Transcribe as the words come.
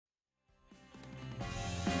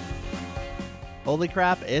Holy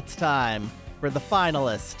crap, it's time for the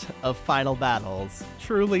finalist of Final Battles.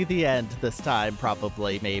 Truly the end this time,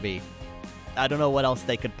 probably, maybe. I don't know what else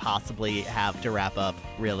they could possibly have to wrap up,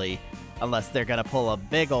 really, unless they're gonna pull a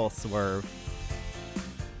big ol' swerve.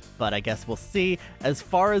 But I guess we'll see. As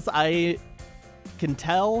far as I can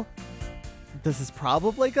tell, this is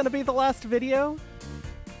probably gonna be the last video.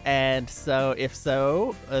 And so, if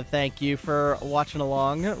so, thank you for watching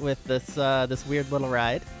along with this this weird little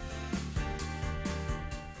ride.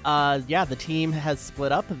 Yeah, the team has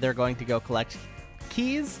split up. They're going to go collect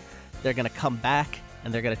keys. They're going to come back,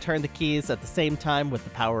 and they're going to turn the keys at the same time with the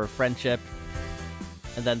power of friendship.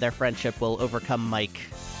 And then their friendship will overcome Mike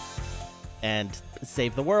and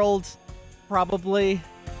save the world, probably.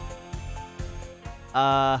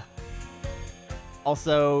 Also,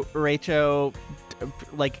 Raicho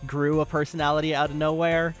grew a personality out of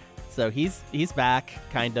nowhere, so he's back,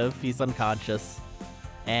 kind of. He's unconscious.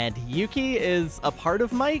 And Yuki is a part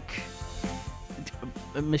of Mike?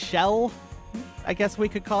 Michelle, I guess we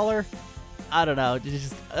could call her. I don't know,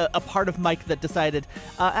 just a part of Mike that decided,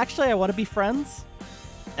 actually, I want to be friends.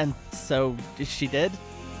 And so she did.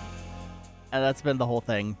 And that's been the whole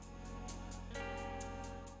thing.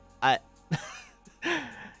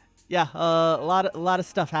 Yeah, a lot of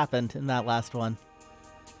stuff happened in that last one.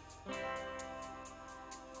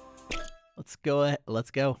 Let's go ahead.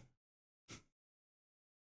 Let's go.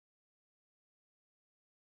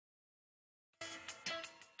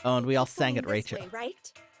 Oh, and we all sang at Raicho.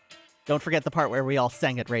 Right? Don't forget the part where we all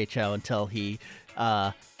sang at Raicho until he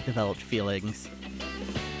developed feelings.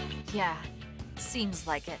 Yeah, seems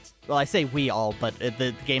like it. Well, I say we all, but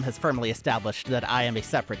the game has firmly established that I am a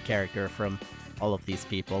separate character from all of these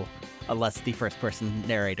people. Unless the first-person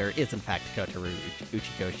narrator is in fact Kotaro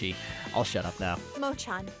Uchikoshi. I'll shut up now.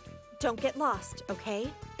 Mochan, don't get lost, okay?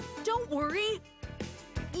 Don't worry.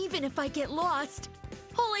 Even if I get lost,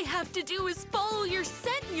 all I have to do is follow your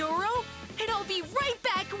scent, Nyoro, and I'll be right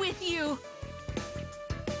back with you.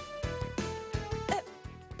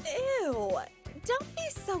 Ew. Don't be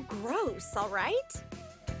so gross, all right?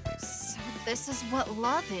 So this is what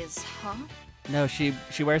love is, huh? No, she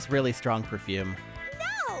wears really strong perfume.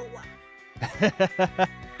 No!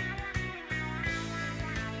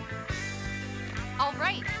 All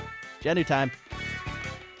right. Genu time.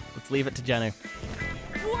 Let's leave it to Genu.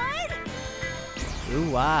 What?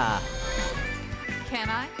 Ooh-ah. Can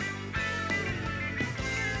I?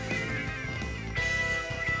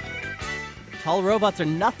 Tall robots are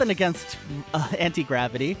nothing against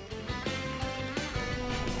anti-gravity.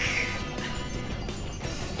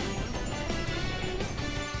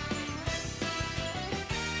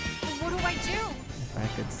 What do I do? If I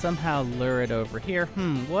could somehow lure it over here,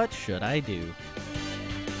 what should I do?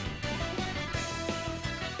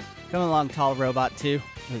 Come along, Tall Robot 2.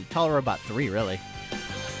 Tall Robot 3, really.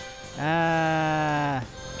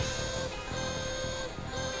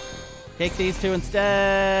 Take these two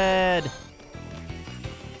instead!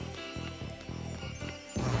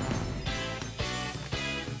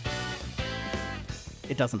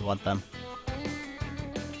 It doesn't want them.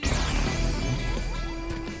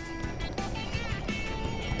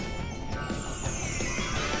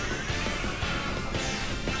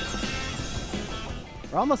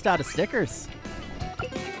 We're almost out of stickers.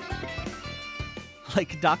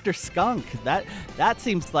 Like Dr. Skunk. That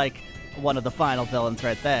seems like one of the final villains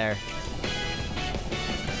right there.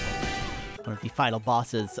 One of the final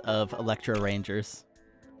bosses of Electro Rangers.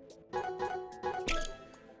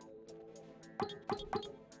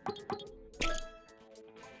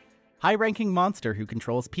 High-ranking monster who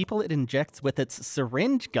controls people it injects with its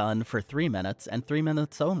syringe gun for 3 minutes and 3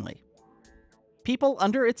 minutes only. People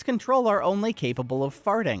under its control are only capable of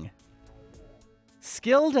farting.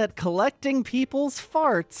 Skilled at collecting people's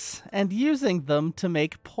farts and using them to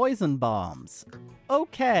make poison bombs.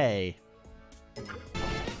 Okay.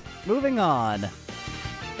 Moving on.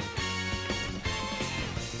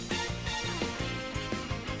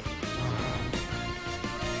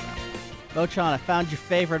 Mochan, I found your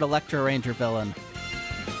favorite Electro Ranger villain.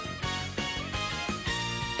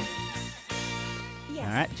 Yes.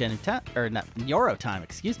 Alright, Genu time, or not, Nyoro time,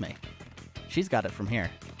 excuse me. She's got it from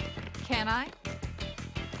here. Can I?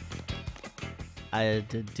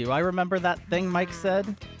 Do I remember that thing Mike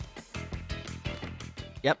said?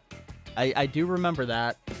 Yep, I do remember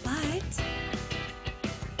that. But...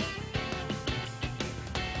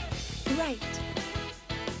 Right.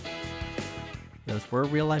 Those were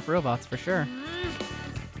real-life robots for sure.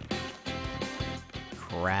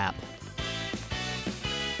 Crap.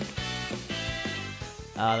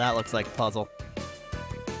 Oh, that looks like a puzzle.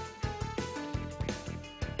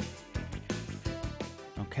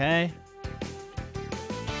 Okay.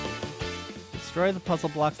 Destroy the puzzle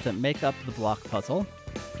blocks that make up the block puzzle.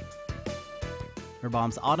 Your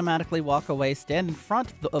bombs automatically walk away. Stand in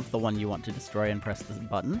front of the one you want to destroy and press the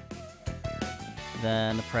button.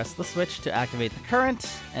 Then press the switch to activate the current,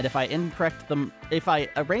 and if I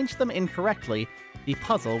arrange them incorrectly, the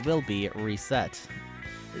puzzle will be reset.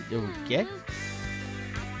 Okay.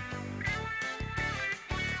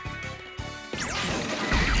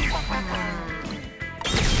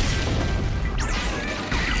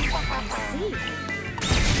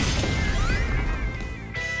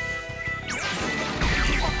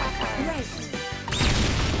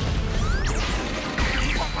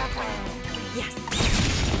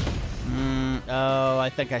 Oh, I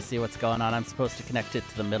think I see what's going on. I'm supposed to connect it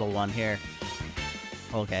to the middle one here.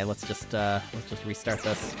 Okay, let's just restart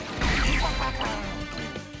this.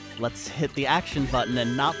 Let's hit the action button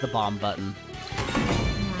and not the bomb button.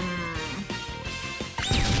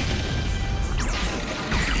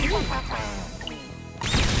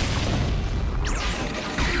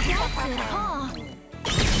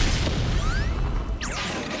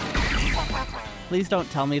 Please don't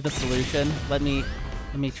tell me the solution. Let me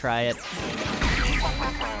try it.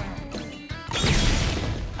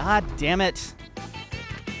 Ah, damn it.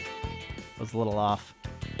 Was a little off.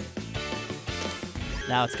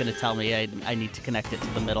 Now it's gonna tell me I need to connect it to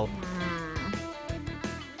the middle.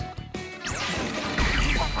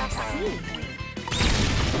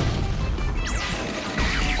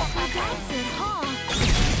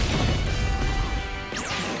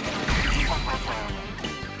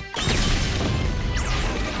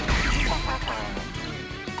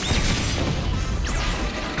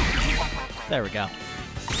 There we go.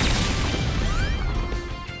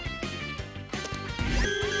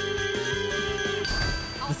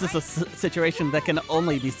 This is a situation that can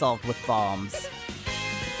only be solved with bombs.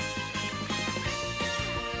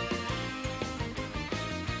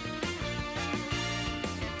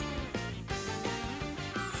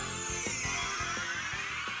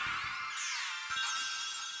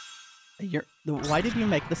 Why did you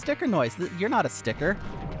make the sticker noise? You're not a sticker.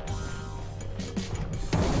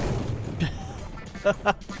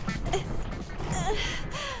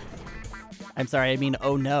 I'm sorry, I mean,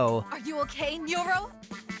 oh no. Are you okay, Neuro?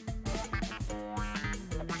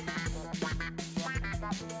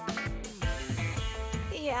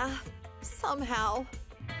 Yeah, somehow.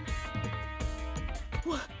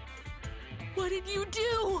 What did you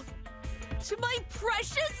do to my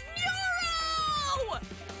precious Neuro?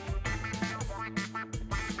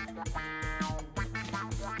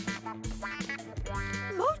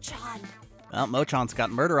 Mochan! Well, Mochan's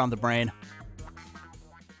got murder on the brain.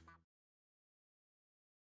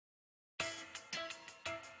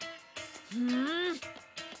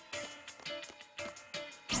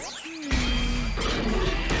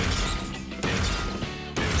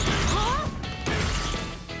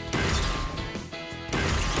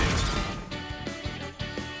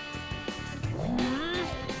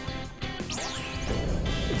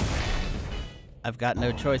 I've got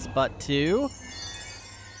no choice but to.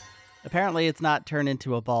 Apparently it's not turned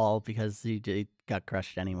into a ball because he got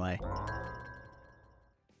crushed anyway.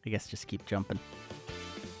 I guess just keep jumping.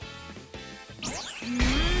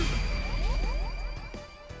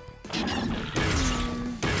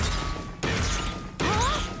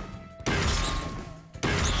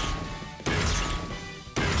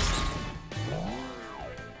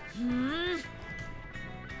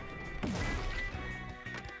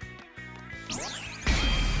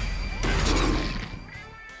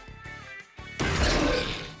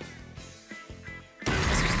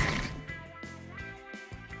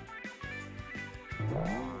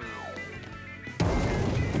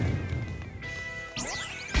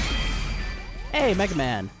 Hey, Mega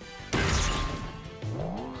Man.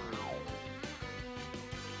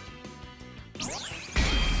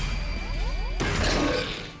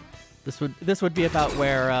 This would be about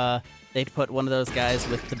where they'd put one of those guys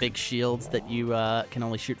with the big shields that you can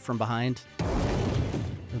only shoot from behind.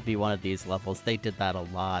 It would be one of these levels. They did that a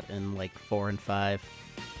lot in like 4 and 5.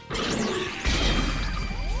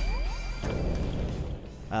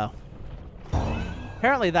 Oh.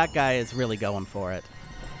 Apparently that guy is really going for it.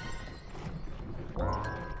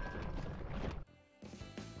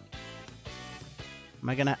 Am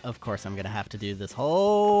I gonna? Of course I'm gonna have to do this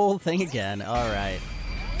whole thing again. Alright.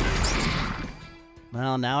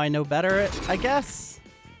 Well, now I know better, I guess.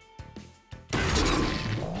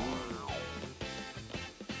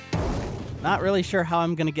 Not really sure how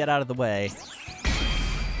I'm gonna get out of the way.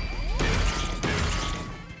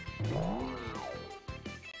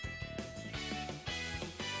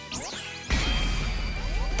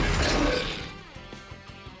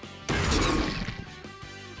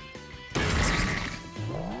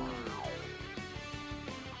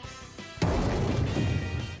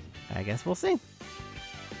 Guess we'll see.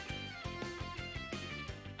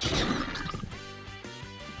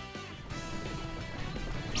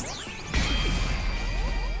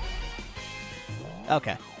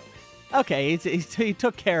 Okay. Okay, he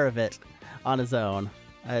took care of it on his own.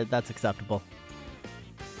 That's acceptable.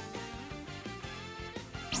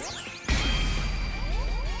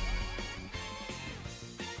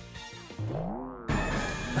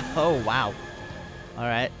 Oh, wow. All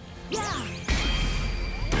right. Yeah.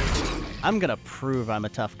 I'm gonna prove I'm a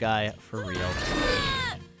tough guy for real.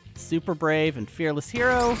 Super brave and fearless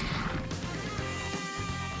hero.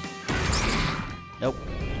 Nope.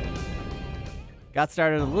 Got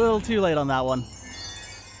started a little too late on that one.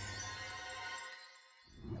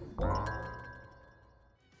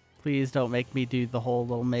 Please don't make me do the whole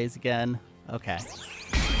little maze again. Okay.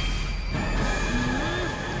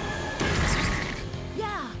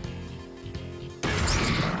 Yeah.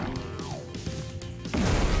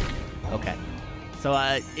 Okay. So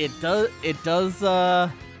it does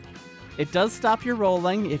stop your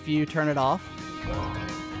rolling if you turn it off.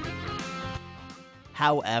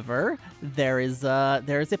 However, there is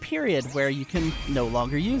a period where you can no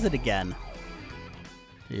longer use it again.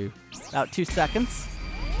 About 2 seconds.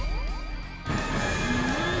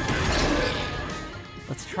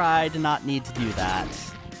 Let's try to not need to do that.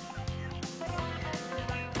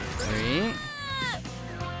 3.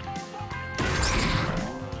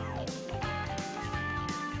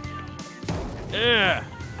 Ugh.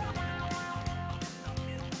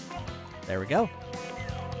 There we go.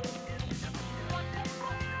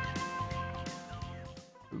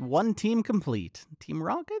 One team complete. Team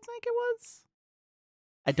Rock, I think it was?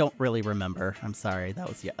 I don't really remember. I'm sorry. That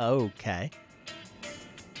was... Okay.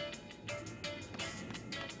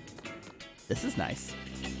 This is nice.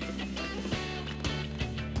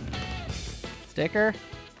 Sticker?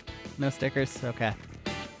 No stickers? Okay.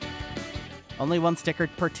 Only one sticker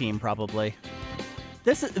per team, probably.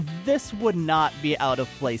 This would not be out of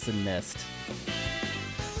place in Myst.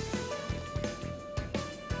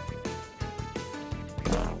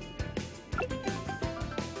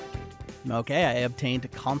 Okay, I obtained a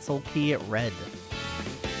console key at Red.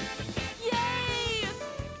 Yay!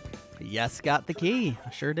 Yes, got the key. I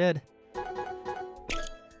sure did.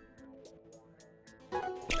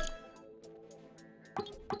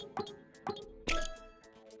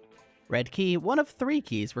 Red key, one of 3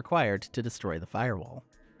 keys required to destroy the firewall.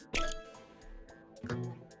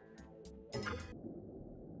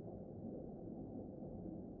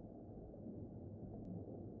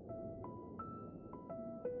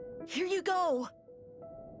 Here you go.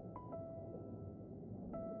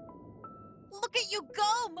 Look at you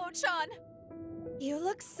go, Mochan! You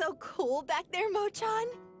look so cool back there, Mochan.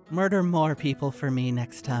 Murder more people for me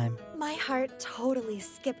next time. My heart totally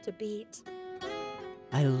skipped a beat.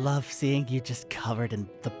 I love seeing you just covered in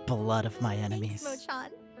the blood of my enemies. Thanks, Mochan.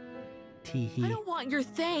 I Teehee. don't want your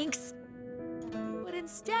thanks. But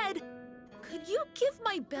instead, could you give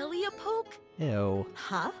my belly a poke? Ew.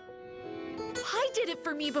 Huh? Pi did it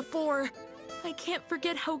for me before. I can't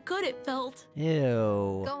forget how good it felt.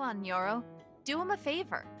 Ew. Go on, Nyoro. Do him a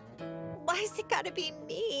favor. Why's it gotta be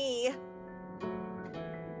me?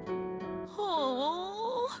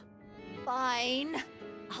 Oh. Fine.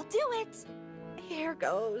 I'll do it. Here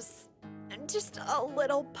goes. Just a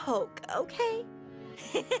little poke, okay?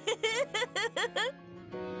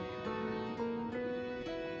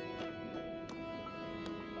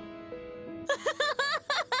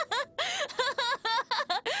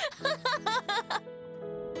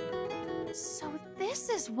 So this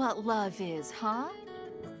is what love is, huh?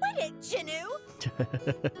 Quit it, Jinnu!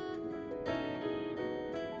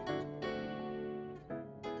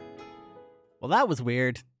 Well, that was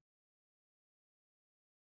weird.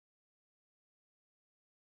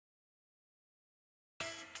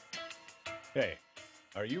 Hey,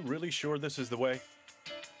 are you really sure this is the way?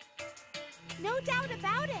 No doubt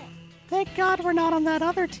about it! Thank God we're not on that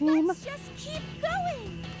other team. Let's just keep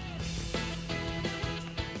going!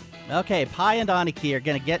 Okay, Pi and Aniki are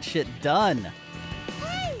gonna get shit done.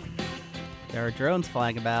 Hey! There are drones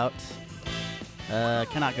flying about.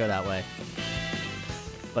 Cannot go that way.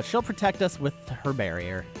 But she'll protect us with her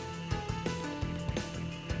barrier.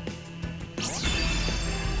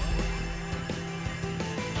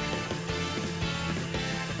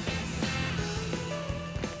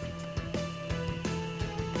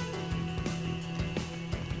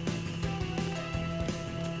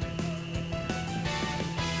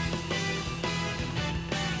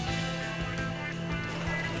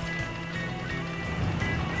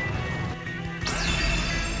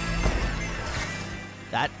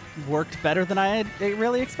 That worked better than I had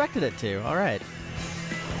really expected it to. All right.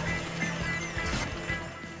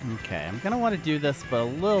 Okay, I'm gonna want to do this, but a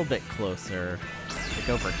little bit closer. Like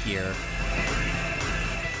over here.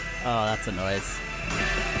 Oh, that's a noise.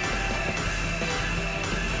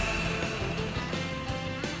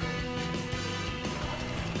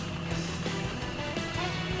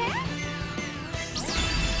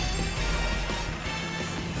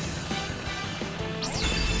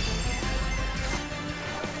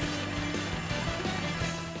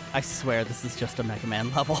 I swear this is just a Mega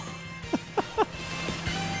Man level.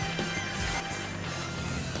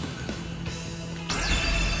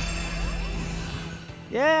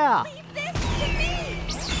 Yeah! Leave this to me!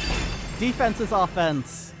 Defense is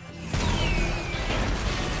offense.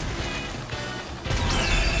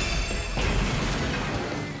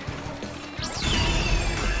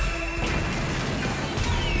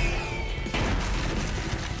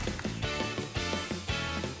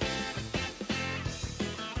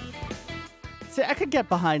 See, I could get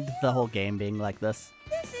behind the whole game being like this.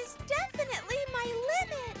 This is definitely my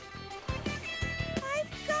limit.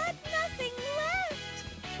 I've got nothing left.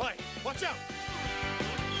 Hey, watch out!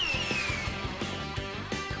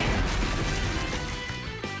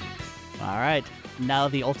 Alright, now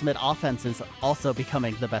the ultimate offense is also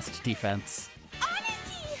becoming the best defense.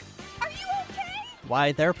 Aniki! Are you okay?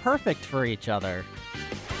 Why, they're perfect for each other.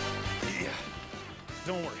 Yeah.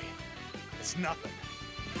 Don't worry. It's nothing.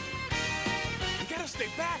 You gotta stay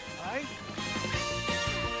back, right?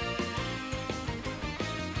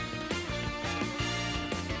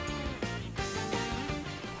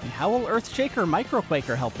 And how will Earthshaker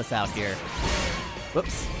Microquaker help us out here?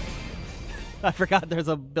 Whoops. I forgot there's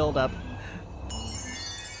a build-up.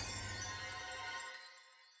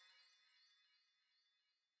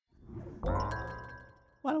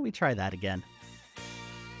 Why don't we try that again?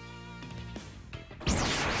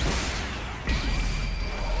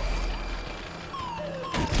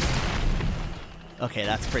 Okay,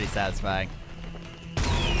 that's pretty satisfying.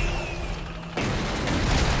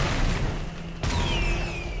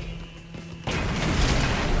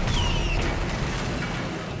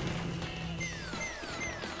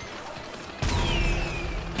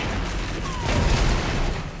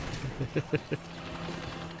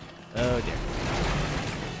 Oh dear.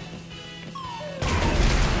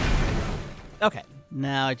 Okay,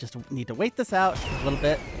 now I just need to wait this out a little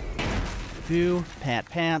bit. Boo, pant,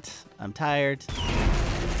 pant. I'm tired.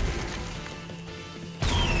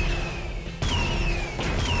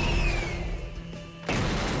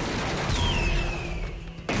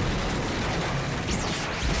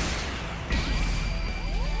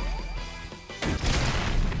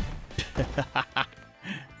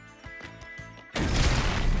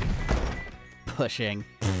 Pushing.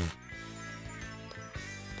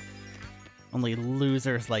 Only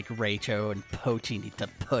losers like Raicho and Pochi need to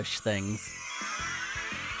push things.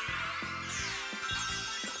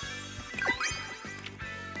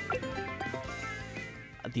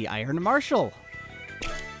 The Iron Marshal.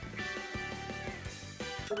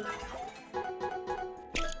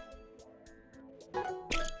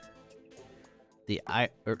 The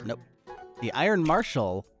Iron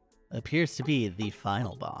Marshal appears to be the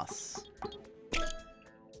final boss.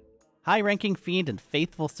 High-ranking fiend and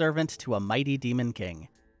faithful servant to a mighty demon king.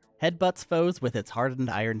 Headbutts foes with its hardened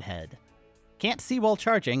iron head. Can't see while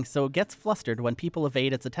charging, so it gets flustered when people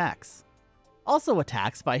evade its attacks. Also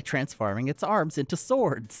attacks by transforming its arms into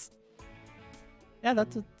swords. Yeah,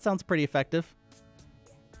 that sounds pretty effective.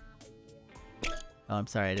 Oh, I'm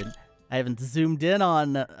sorry, I haven't zoomed in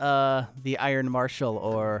on the Iron Marshal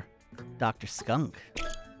or Dr. Skunk.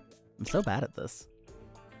 I'm so bad at this.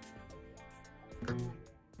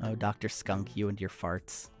 Oh, Dr. Skunk, you and your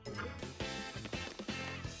farts.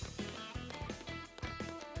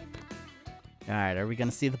 Alright, are we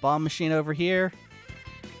gonna see the bomb machine over here?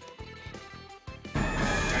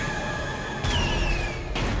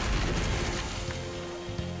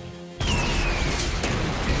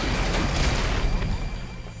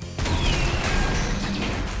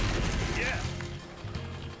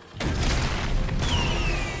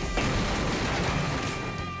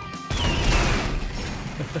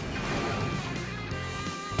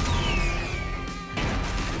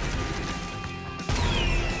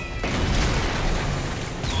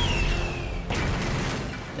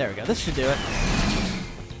 There we go, this should do it.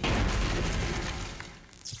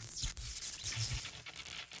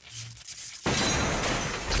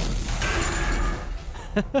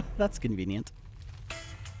 That's convenient.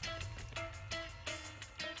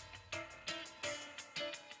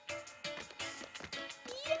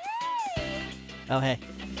 Oh, hey.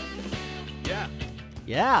 Yeah.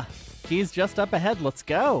 Yeah, he's just up ahead. Let's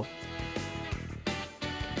go.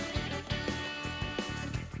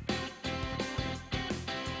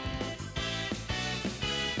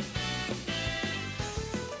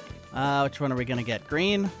 Which one are we gonna get?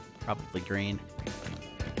 Green? Probably green.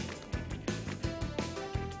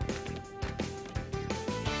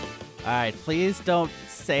 Alright, please don't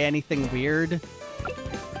say anything weird.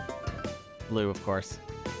 Blue, of course.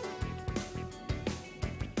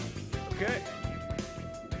 Okay.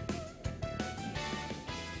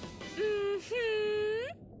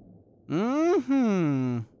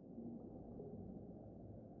 Mm-hmm.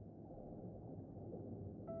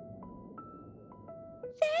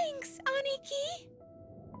 Thanks, Aniki.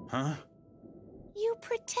 Huh? You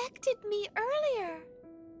protected me earlier,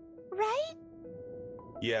 right?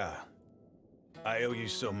 Yeah. I owe you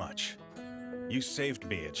so much. You saved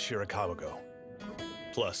me at Shirakawa-go.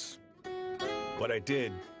 Plus, what I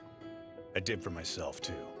did for myself,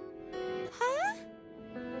 too. Huh?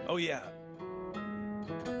 Oh, yeah.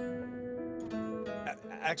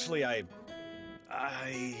 Actually, how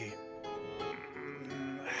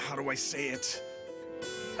do I say it?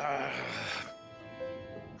 Huh?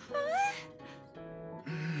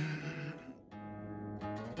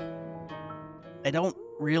 I don't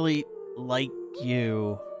really like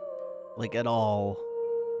you, like, at all.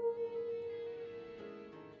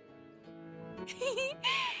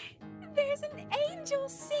 There's an angel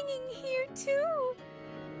singing here, too.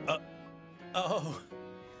 Oh,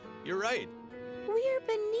 you're right. We're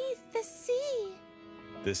beneath the sea.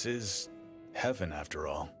 This is heaven, after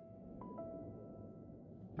all.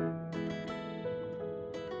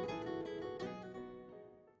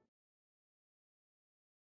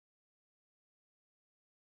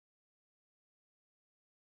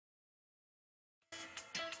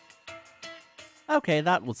 Okay,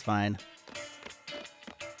 that was fine.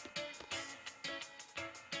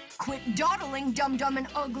 Quit dawdling, dum-dum and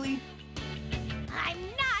ugly. I'm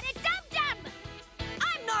not a dum-dum!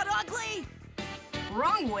 I'm not ugly!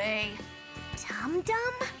 Wrong way.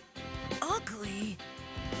 Dum-dum? Ugly?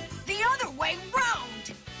 The other way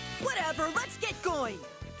round! Whatever, let's get going!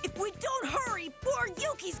 If we don't hurry, poor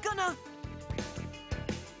Yuki's gonna...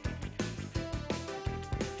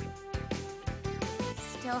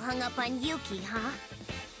 Still hung up on Yuki, huh?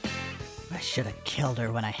 I should have killed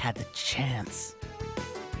her when I had the chance.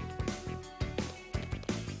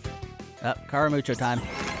 Oh, Karamucho time.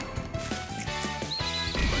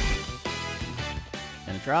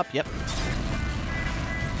 Gonna drop, yep.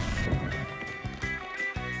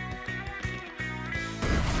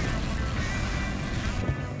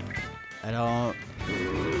 I don't...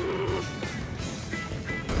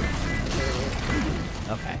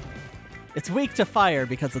 Okay. It's weak to fire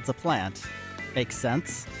because it's a plant. Makes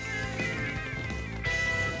sense.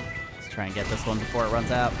 Let's try and get this one before it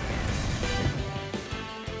runs out.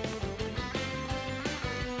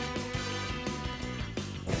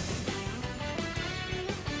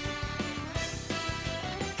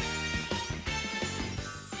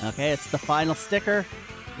 Okay, it's the final sticker.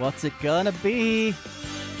 What's it gonna be?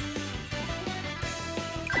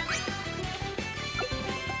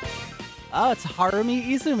 Oh, it's Harumi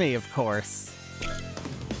Izumi, of course.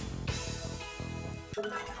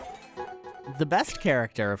 The best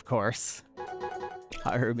character, of course.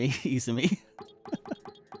 Harumi Izumi.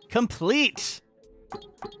 Complete!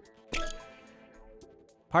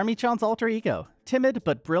 Parmi-chan's alter ego. Timid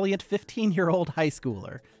but brilliant 15-year-old high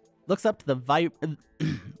schooler. Looks up to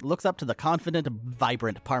the confident,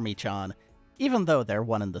 vibrant Parmi-chan, even though they're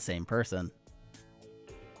one and the same person.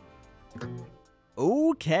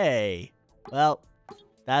 Okay. Well,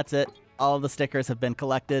 that's it. All the stickers have been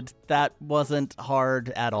collected. That wasn't hard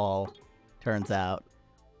at all, turns out.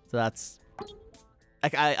 So that's...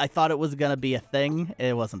 I thought it was gonna be a thing.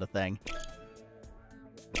 It wasn't a thing.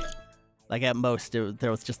 Like, at most,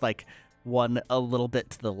 there was just, like, one a little bit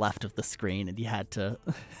to the left of the screen, and you had to...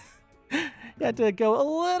 you had to go a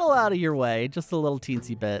little out of your way, just a little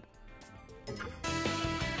teensy bit.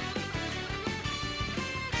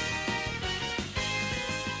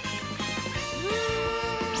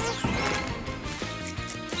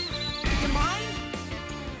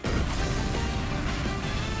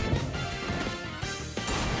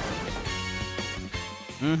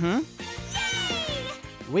 Mm-hmm.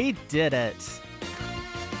 We did it.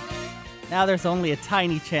 Now there's only a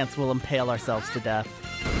tiny chance we'll impale ourselves to death.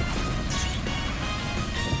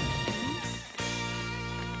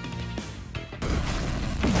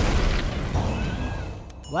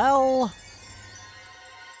 Well,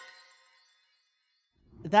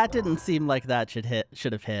 that didn't seem like that should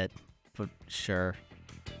have hit, but sure.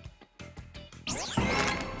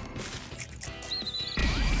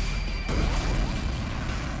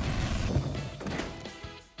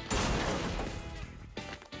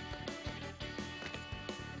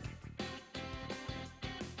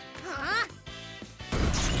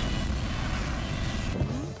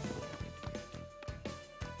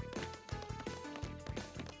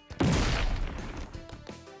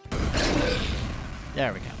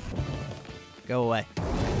 There we go. Go away.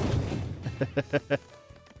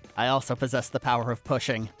 I also possess the power of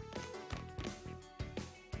pushing.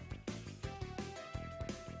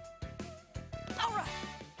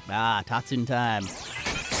 Ah, Tatsun time.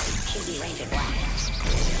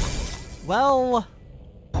 Well,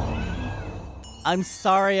 I'm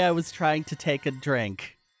sorry I was trying to take a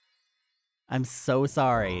drink. I'm so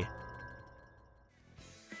sorry.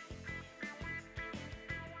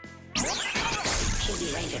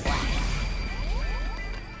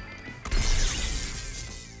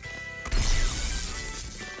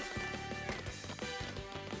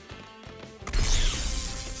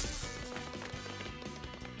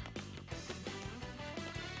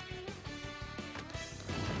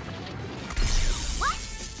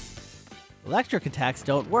 Electric attacks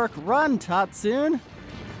don't work. Run, Tatsun!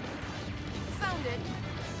 Found it.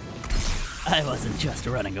 I wasn't just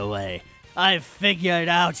running away. I figured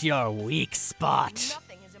out your weak spot.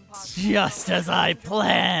 Nothing is impossible. Just as I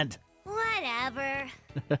planned. Whatever.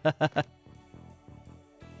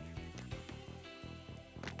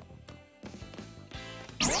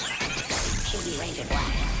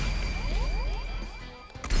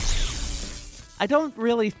 I don't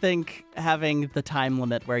really think having the time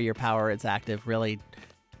limit where your power is active really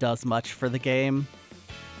does much for the game.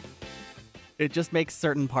 It just makes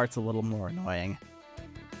certain parts a little more annoying.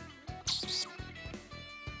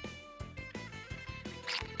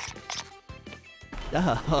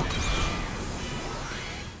 Oh.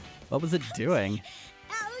 What was it doing?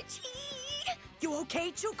 Ouchie! You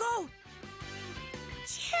okay, Chuko?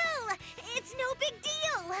 Chill! It's no big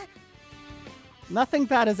deal! Nothing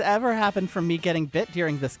bad has ever happened from me getting bit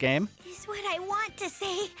during this game. Is what I want to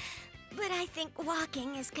say, but I think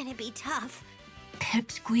walking is gonna be tough.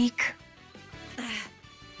 Pipsqueak.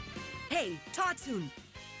 Hey, Tatsun,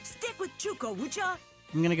 stick with Chuko, would ya?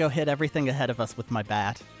 I'm gonna go hit everything ahead of us with my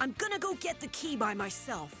bat. I'm gonna go get the key by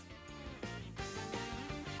myself.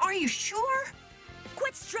 Are you sure?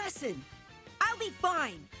 Quit stressing. I'll be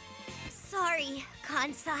fine. Sorry,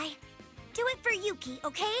 Kansai. Do it for Yuki,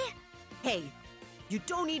 okay? Hey, you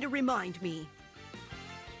don't need to remind me.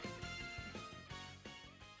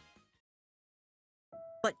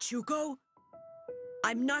 But Chuko,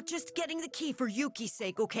 I'm not just getting the key for Yuki's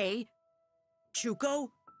sake, okay? Chuko,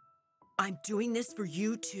 I'm doing this for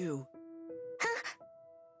you too. Huh?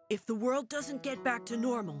 If the world doesn't get back to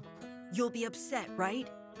normal, you'll be upset, right?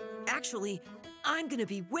 Actually, I'm gonna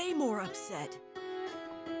be way more upset.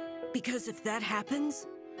 Because if that happens,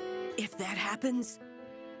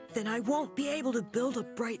 then I won't be able to build a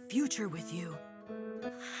bright future with you.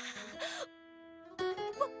 Wait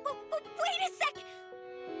a sec!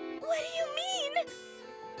 What do you mean?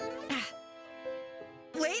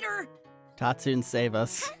 Later! Tatsun, save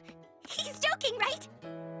us. He's joking, right?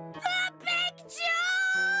 A big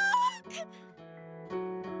joke!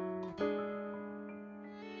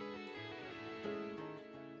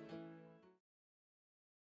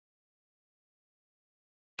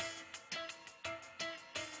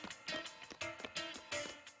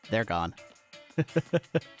 They're gone.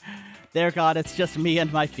 They're gone. It's just me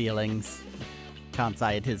and my feelings.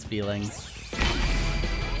 Kansai and his feelings.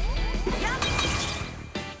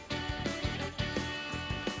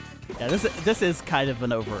 Yeah, this is kind of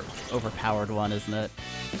an overpowered one, isn't it?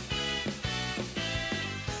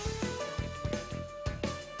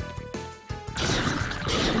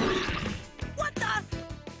 What the?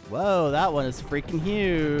 Whoa, that one is freaking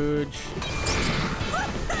huge.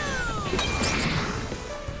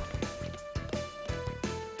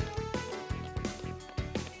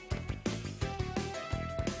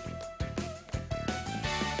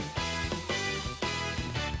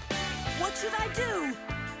 What should I do?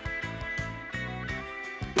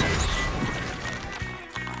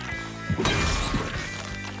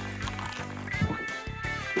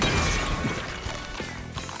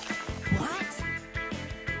 What?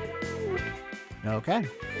 Okay.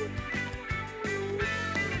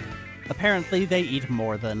 Apparently they eat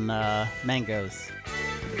more than mangoes.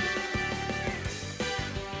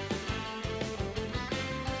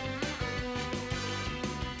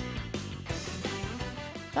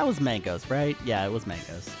 That was mangoes, right? Yeah, it was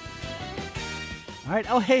mangoes. Alright,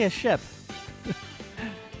 oh hey, a ship.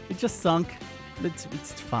 It just sunk. It's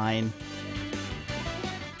fine.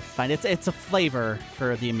 Fine, it's a flavor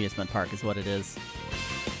for the amusement park is what it is.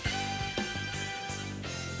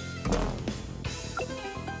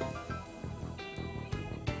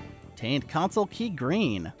 Obtained console key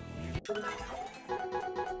green.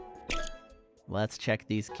 Let's check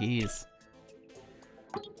these keys.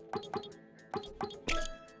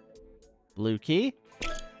 Blue key.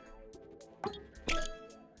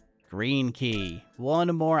 Green key.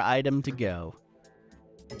 One more item to go.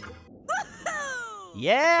 Woohoo!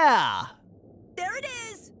 Yeah! There it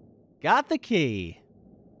is! Got the key.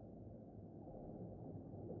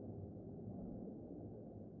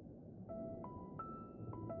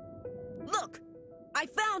 Look! I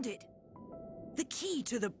found it! The key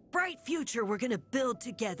to the bright future we're gonna build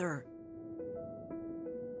together.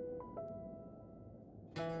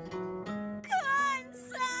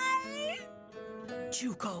 Kansai!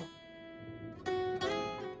 Juko.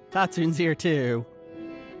 Tatsun's here too.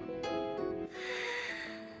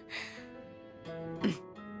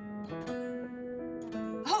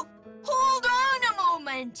 Hold on a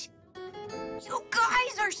moment! You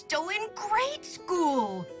guys are still in grade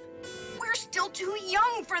school! We're still too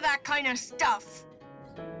young for that kind of stuff!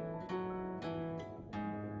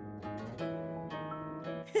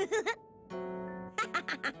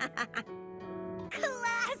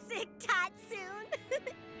 Classic Tatsun!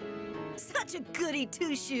 Such a goody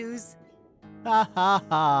two-shoes. Ha ha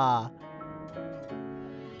ha.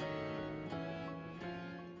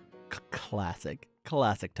 Classic.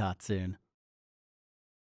 Classic Tatsun.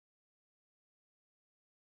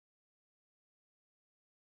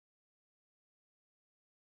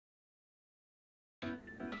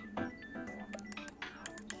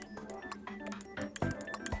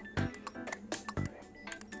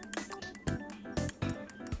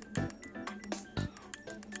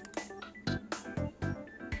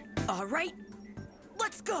 All right,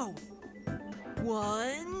 let's go.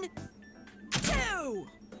 1, 2.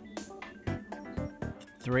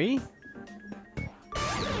 3.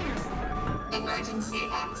 Emergency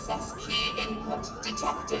access key input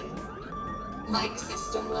detected. Mic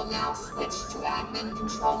system will now switch to admin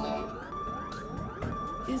control mode.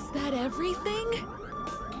 Is that everything?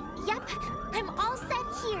 Yep, I'm all set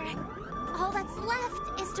here. All that's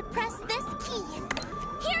left is to press this key.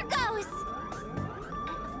 Here goes!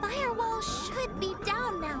 Firewall should be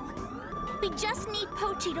down now. We just need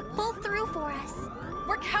Pochi to pull through for us.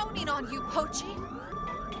 We're counting on you, Pochi.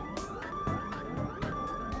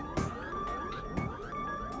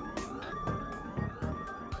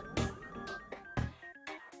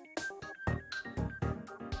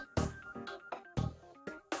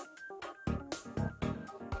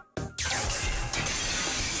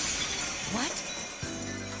 What?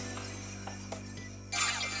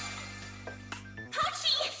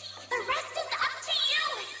 Pochi! The rest is up to you!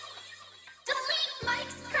 Delete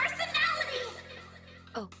Mike's personality!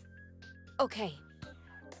 Oh, okay.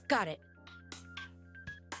 Got it.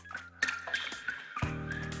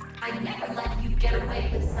 I never let you get away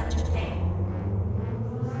with such a thing.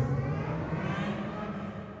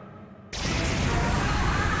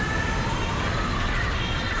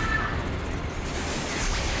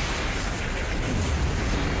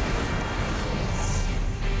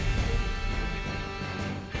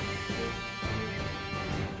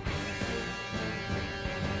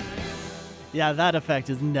 Yeah, that effect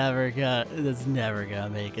is never gonna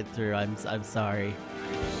make it through. I'm sorry.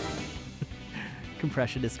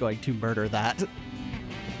 Compression is going to murder that.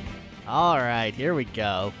 All right, here we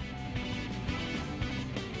go.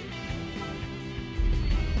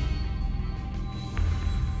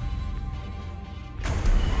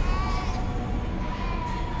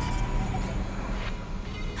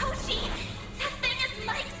 Pochi! That thing is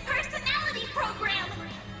Mike's personality program!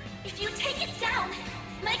 If you take it down,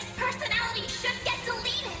 Mike's personality should get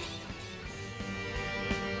deleted!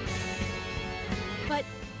 But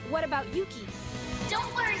what about Yuki?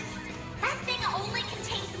 Don't worry! That thing only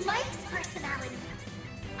contains Mike's personality.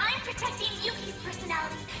 I'm protecting Yuki's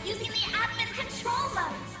personality using the admin control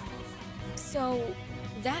mode. So,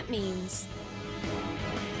 that means...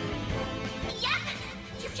 Yep!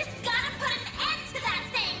 You've just gotta put an end to that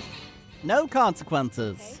thing! No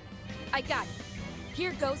consequences. I got it.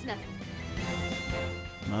 Here goes nothing.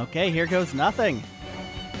 Okay, here goes nothing.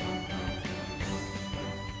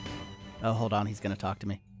 Oh, hold on. He's gonna talk to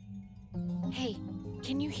me. Hey,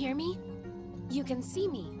 can you hear me? You can see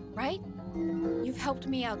me, right? You've helped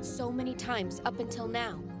me out so many times up until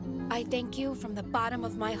now. I thank you from the bottom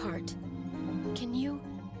of my heart. Can you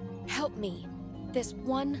help me this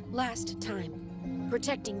one last time?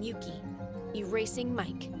 Protecting Yuki, erasing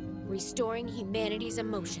Mike, restoring humanity's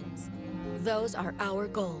emotions. Those are our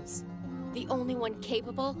goals. The only one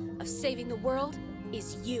capable of saving the world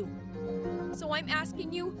is you. So I'm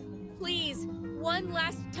asking you, please, one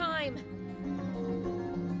last time.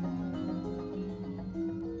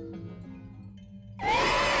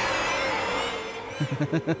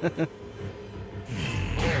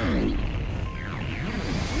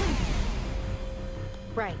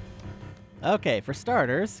 Right. Okay, for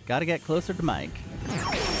starters, gotta get closer to Mike.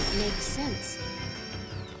 makes sense.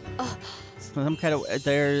 Some kind of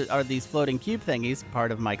there are these floating cube thingies,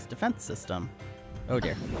 part of Mike's defense system. Oh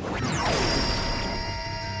dear.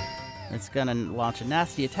 It's gonna launch a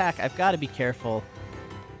nasty attack. I've got to be careful.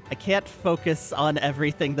 I can't focus on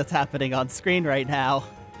everything that's happening on screen right now.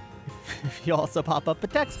 If you also pop up a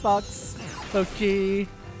text box, Pochi.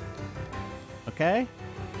 Okay.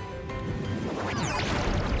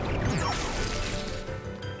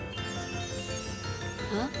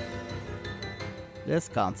 Huh? This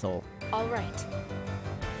console. All right.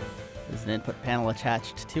 There's an input panel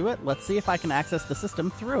attached to it. Let's see if I can access the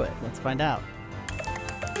system through it. Let's find out.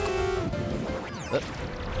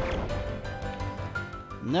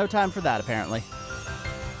 No time for that, apparently.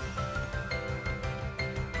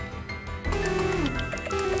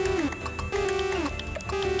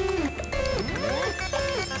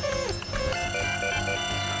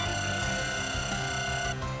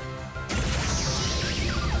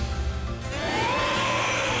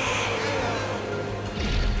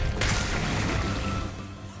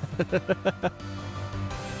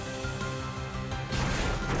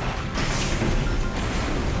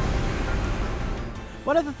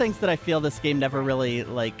 One of the things that I feel this game never really,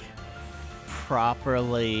 like,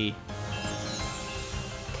 properly...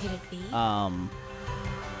 Could it be?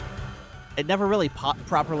 It never really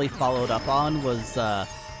properly followed up on was, the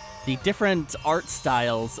different art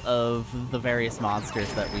styles of the various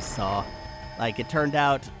monsters that we saw. Like, it turned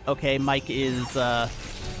out, okay, Mike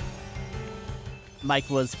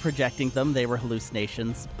was projecting them, they were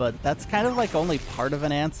hallucinations, but that's kind of like only part of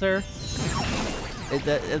an answer.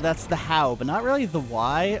 That's the how, but not really the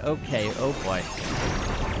why. Okay, oh boy.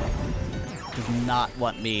 Does not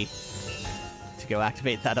want me to go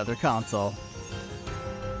activate that other console.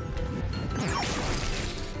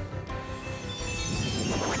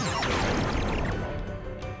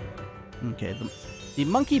 Okay, the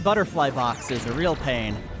monkey butterfly box is a real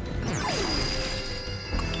pain.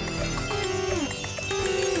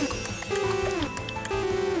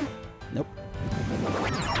 Nope.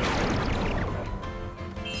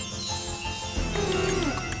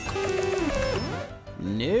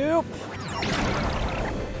 Nope.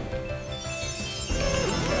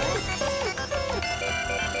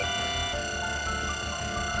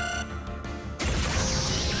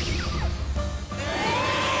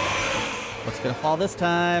 What's gonna fall this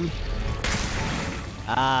time?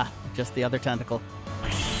 Ah, just the other tentacle.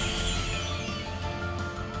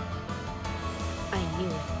 I knew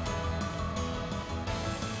it.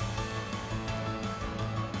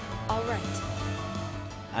 All right.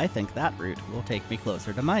 I think that route will take me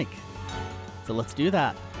closer to Mike. So let's do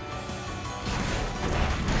that.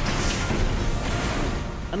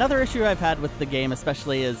 Another issue I've had with the game,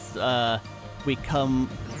 especially as we come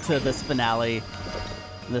to this finale,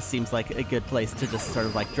 this seems like a good place to just sort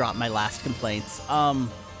of like drop my last complaints.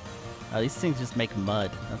 These things just make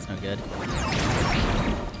mud. That's no good.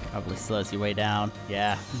 Probably slows you way down.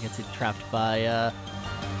 Yeah, gets you trapped by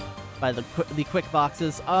the quick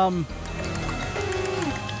boxes.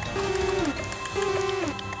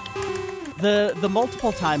 The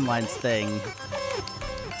multiple timelines thing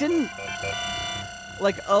didn't,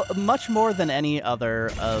 like, much more than any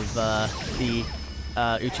other of the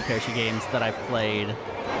Uchikoshi games that I've played.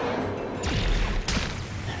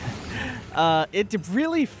 It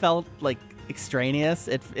really felt like extraneous.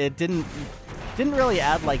 It didn't really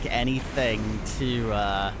add like anything to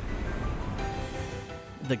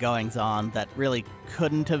the goings on that really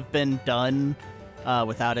couldn't have been done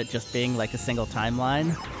without it just being like a single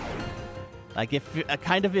timeline. Like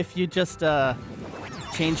if you just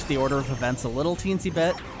changed the order of events a little teensy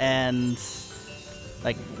bit and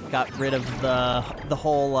like got rid of the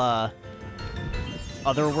whole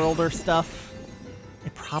otherworlder stuff,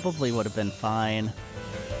 it probably would have been fine.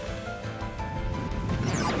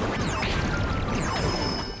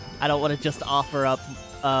 I don't want to just offer up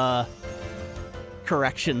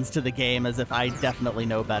corrections to the game as if I definitely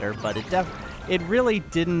know better, but it really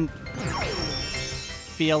didn't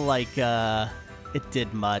feel like it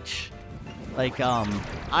did much. Like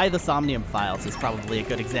the Somnium Files is probably a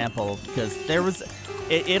good example because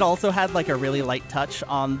it also had like a really light touch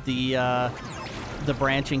on the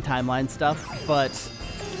branching timeline stuff, but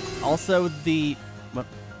also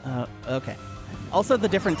also the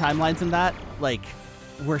different timelines in that like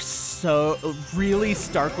were so really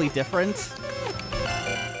starkly different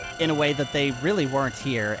in a way that they really weren't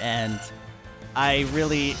here, and I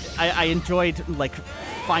enjoyed like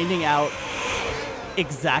finding out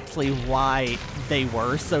exactly why they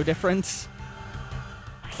were so different.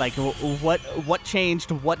 Like what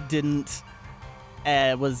changed, what didn't,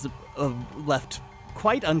 was left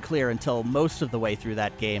quite unclear until most of the way through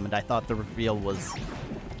that game, and I thought the reveal was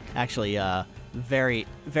actually very,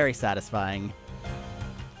 very satisfying.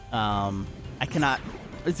 I cannot...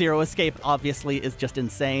 Zero Escape, obviously, is just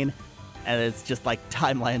insane, and it's just, like,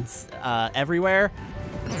 timelines everywhere.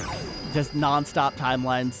 Just non-stop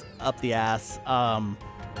timelines up the ass. I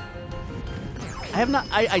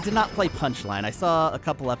did not play Punchline. I saw a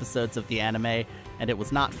couple episodes of the anime, and it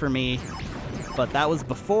was not for me, but that was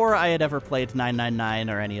before I had ever played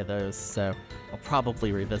 999 or any of those, so I'll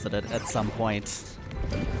probably revisit it at some point.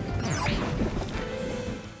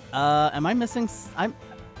 Am I missing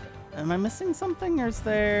something, or is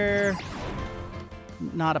there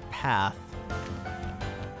not a path?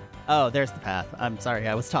 Oh, there's the path. I'm sorry,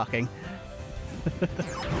 I was talking.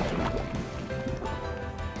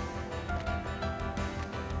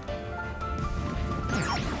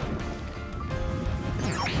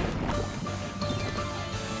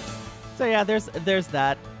 So yeah, there's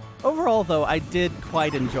that. Overall, though, I did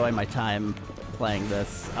quite enjoy my time playing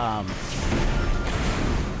this.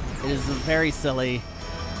 It is very silly.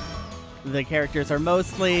 The characters are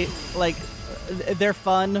mostly, like, they're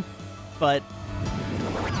fun, but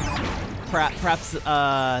perhaps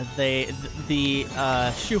the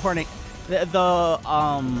shoehorning, the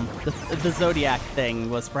Zodiac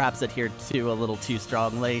thing was perhaps adhered to a little too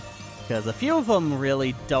strongly, because a few of them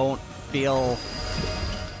really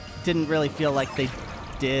didn't really feel like they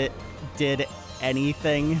did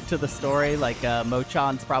anything to the story. Like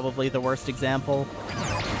Mochan's probably the worst example.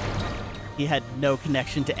 He had no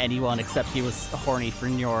connection to anyone except he was horny for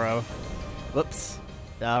Nyoro. Whoops.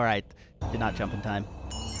 Alright. Did not jump in time.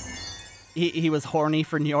 He was horny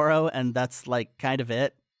for Nyoro, and that's like kind of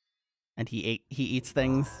it. And he eats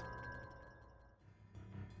things.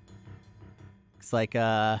 It's like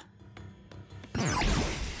Shuko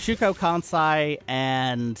Kansai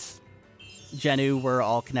and Genu were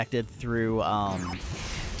all connected through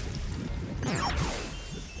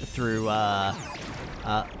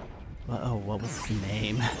what was his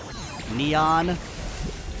name? Neon?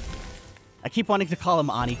 I keep wanting to call him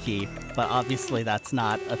Aniki, but obviously that's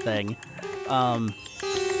not a thing.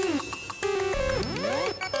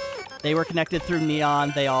 They were connected through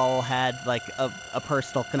Neon. They all had, like, a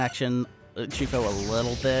personal connection. Shuko a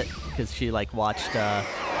little bit, because she, like, watched,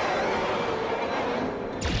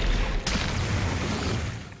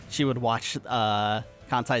 she would watch,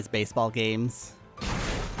 Kansai's baseball games.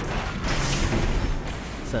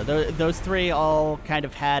 So those three all kind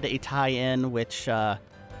of had a tie-in, which,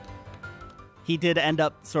 he did end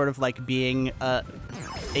up sort of, like, being, a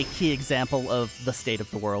key example of the state of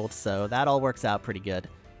the world, so that all works out pretty good.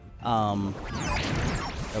 Oh,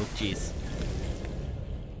 jeez.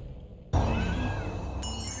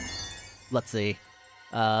 Let's see.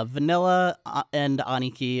 Vanilla and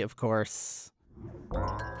Aniki, of course,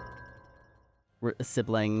 were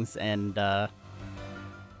siblings and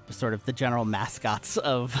sort of the general mascots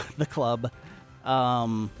of the club.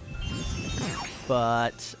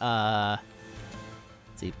 But let's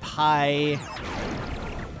see, Pai,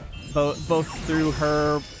 both through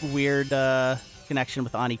her weird connection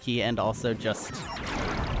with Aniki and also just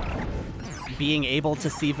being able to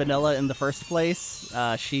see Vanilla in the first place.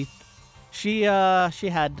 She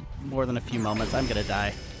had more than a few moments. I'm gonna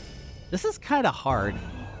die. This is kind of hard,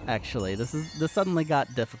 actually. This suddenly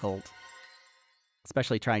got difficult,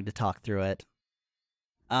 especially trying to talk through it.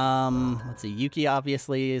 Let's see. Yuki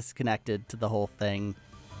obviously is connected to the whole thing.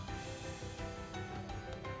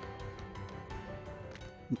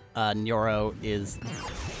 Nyoro is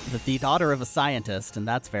the daughter of a scientist, and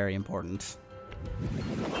that's very important.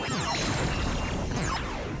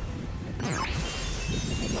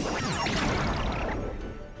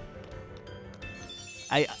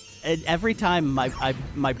 Every time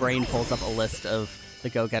my brain pulls up a list of the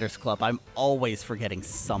Go-Getters Club, I'm always forgetting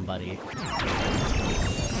somebody.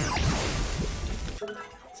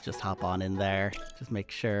 Let's just hop on in there, just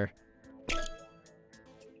make sure.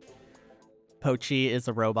 Pochi is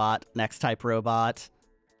a robot, next type robot,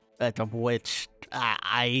 which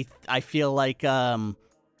I feel like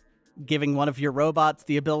giving one of your robots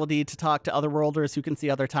the ability to talk to otherworlders who can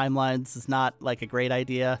see other timelines is not like a great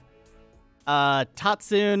idea.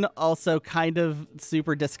 Tatsun also kind of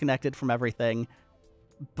super disconnected from everything,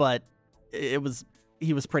 but he was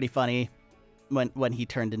pretty funny when he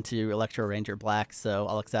turned into Electro Ranger Black, so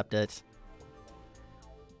I'll accept it.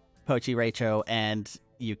 Pochi, Reicho, and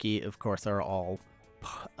Yuki, of course, are all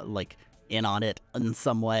like in on it in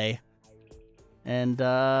some way. And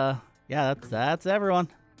yeah, that's everyone.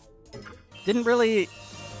 Didn't really.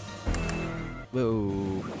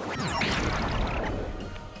 Whoa.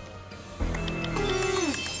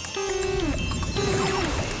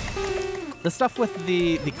 the stuff with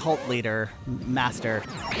the cult leader, Master,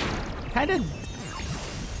 kind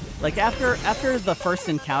of, like, after the first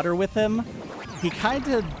encounter with him, he kind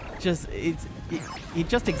of just, he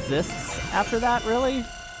just exists after that, really.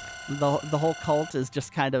 The whole cult is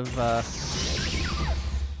just kind of,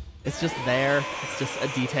 it's just there. It's just a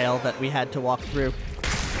detail that we had to walk through.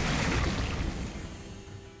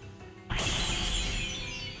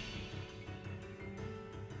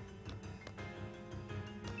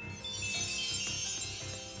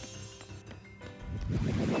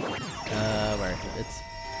 Where? It's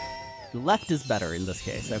left is better in this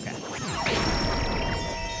case. Okay.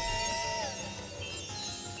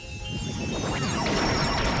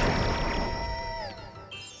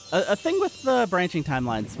 A thing with the branching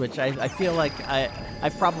timelines, which I feel like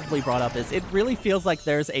I've probably brought up, is it really feels like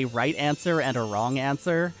there's a right answer and a wrong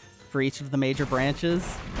answer for each of the major branches,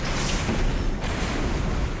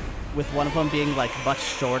 with one of them being like much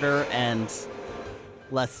shorter and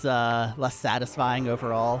less satisfying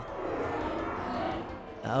overall.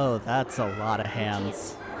 Oh, that's a lot of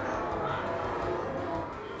hands.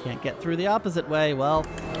 Can't get through the opposite way. Well,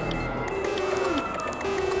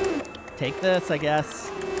 take this, I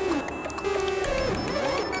guess.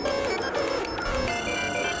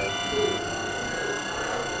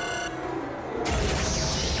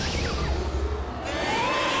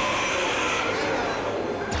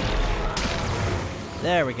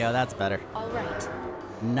 There we go, that's better. All right.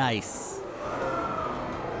 Nice.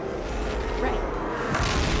 Right.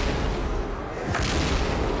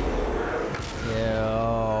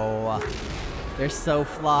 Ew. They're so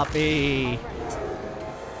floppy.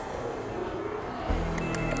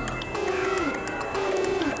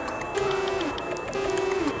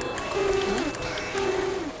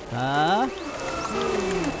 Huh?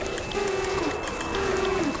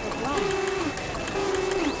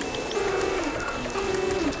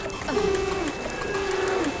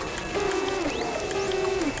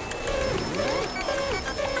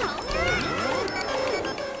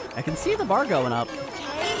 I can see the bar going up.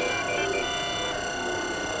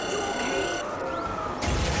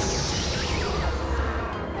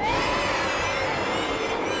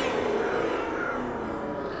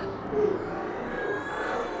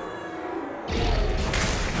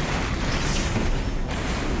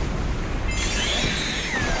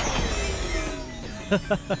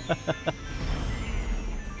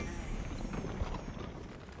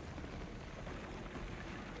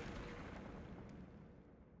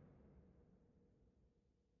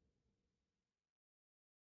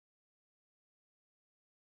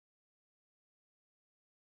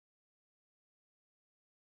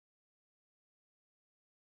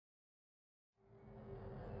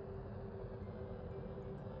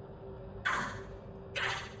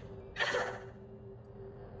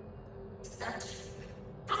 Such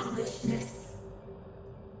foolishness.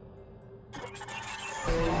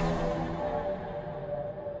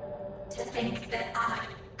 To think that I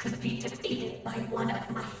could be defeated by one of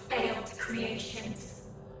my failed creations.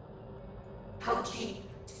 Pochi,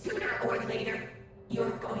 sooner or later, you're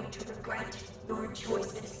going to regret your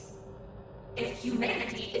choices. If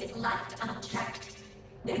humanity is left unchecked,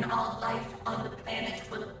 then all life on the planet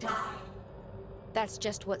will die. That's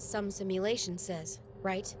just what some simulation says,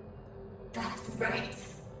 right? That's right.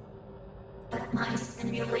 But my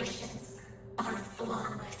simulations are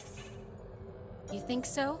flawless. You think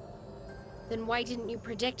so? Then why didn't you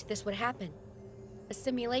predict this would happen? A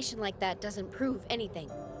simulation like that doesn't prove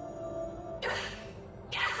anything.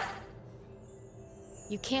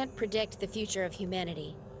 You can't predict the future of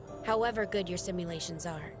humanity, however good your simulations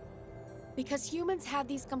are. Because humans have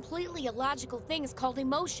these completely illogical things called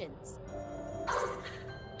emotions.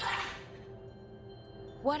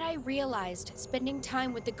 What I realized spending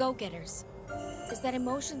time with the Go-Getters is that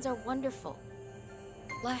emotions are wonderful.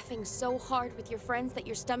 Laughing so hard with your friends that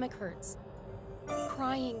your stomach hurts.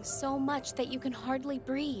 Crying so much that you can hardly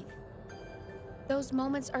breathe. Those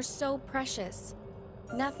moments are so precious.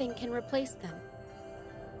 Nothing can replace them.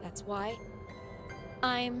 That's why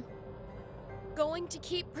I'm going to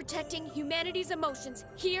keep protecting humanity's emotions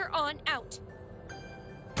here on out.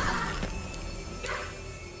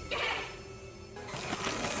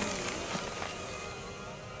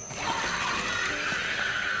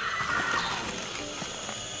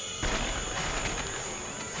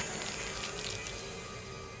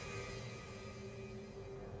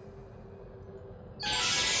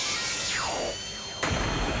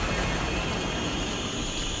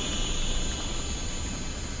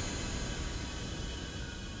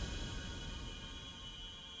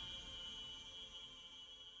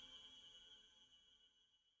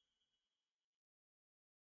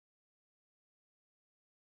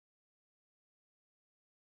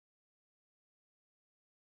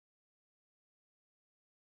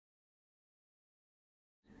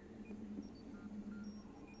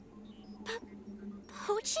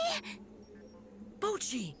 Pochi?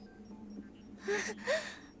 Pochi!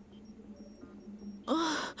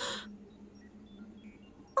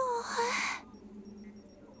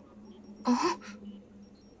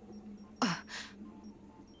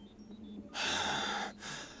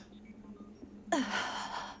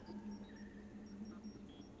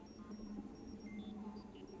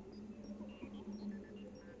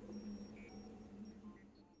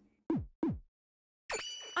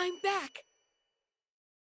 I'm back!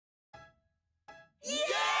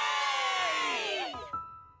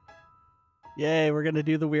 Yay, we're gonna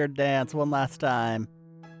do the weird dance one last time.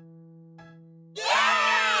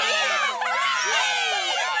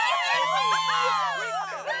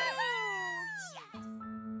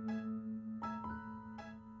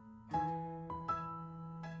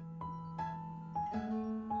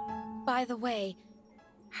 By the way,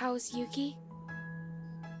 how's Yuki?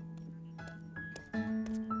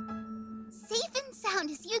 Safe and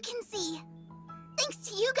sound as you can see. Thanks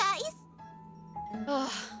to you guys.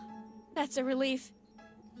 Ugh, that's a relief.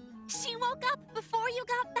 She woke up before you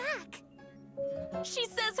got back. She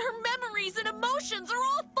says her memories and emotions are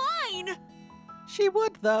all fine! She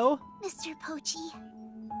would, though. Mr. Pochi.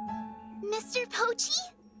 Mr. Pochi?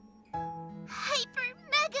 Hyper,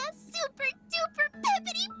 mega, super, duper,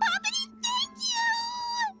 peppity, poppity, thank you!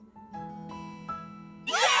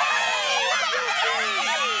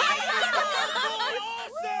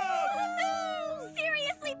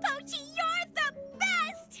 Seriously, Pochi, you're the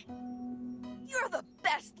best! You're the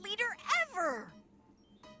best leader ever!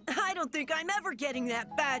 I don't think I'm ever getting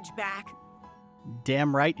that badge back.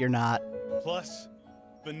 Damn right you're not. Plus,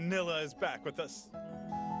 Vanilla is back with us.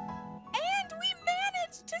 And we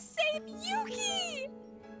managed to save Yuki!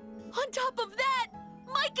 On top of that,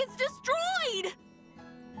 Mike is destroyed!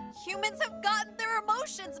 Humans have gotten their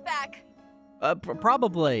emotions back.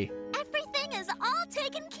 Probably. Everything is all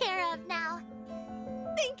taken care of now.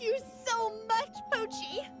 Thank you so much,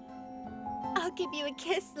 Pochi. I'll give you a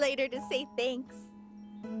kiss later to say thanks.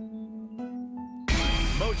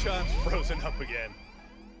 Mochan's frozen up again.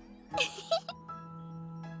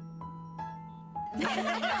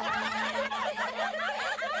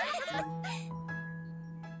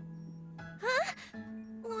 Huh?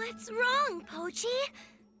 What's wrong, Pochi?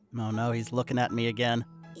 Oh no, he's looking at me again.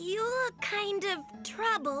 You look kind of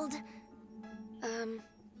troubled.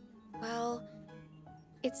 Well,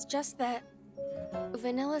 it's just that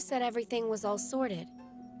Vanilla said everything was all sorted.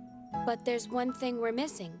 But there's one thing we're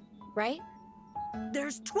missing, right?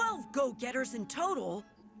 There's 12 go-getters in total.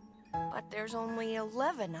 But there's only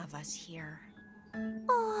 11 of us here.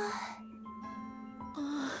 Oh.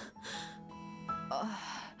 Oh.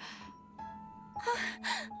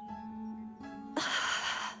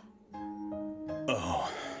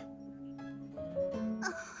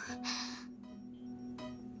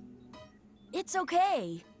 It's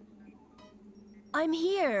okay. I'm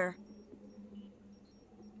here.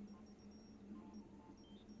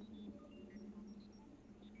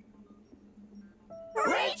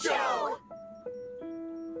 Rachel!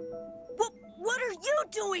 What are you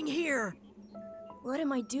doing here? What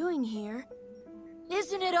am I doing here?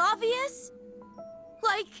 Isn't it obvious?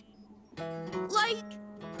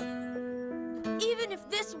 Even if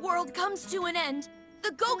this world comes to an end,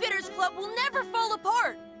 the Go-Getters Club will never fall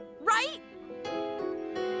apart, right?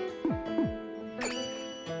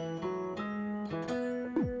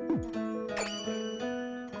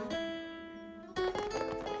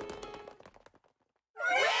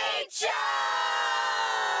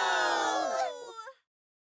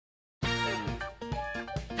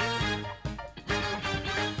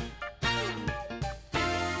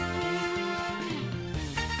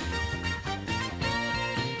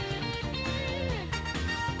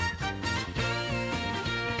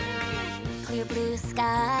 Clear blue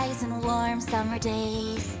skies and warm summer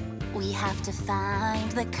days. We have to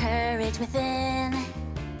find the courage within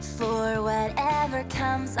for whatever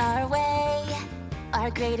comes our way.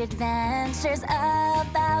 Our great adventure's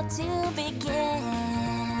about to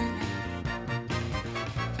begin.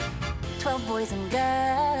 12 boys and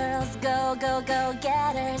girls, go, go, go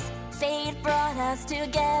getters. Fate brought us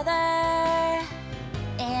together.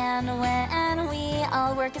 And when we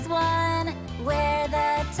all work as one, we're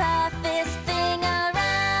the toughest thing around.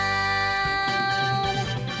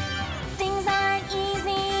 Things aren't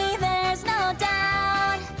easy, there's no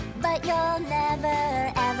doubt, but you'll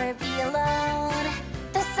never ever be alone.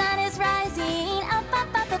 The sun is rising up,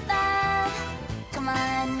 up, up above. Come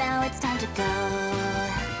on, now it's time to go.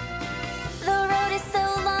 The road is so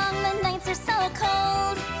long, the nights are so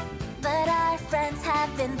cold, but our friends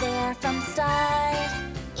have been there from the start.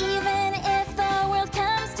 Even if the world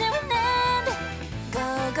comes to an end,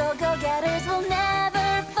 go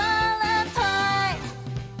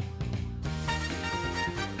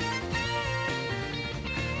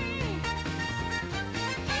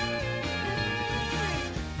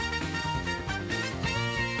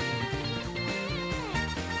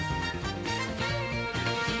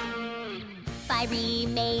I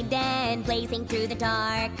remained and blazing through the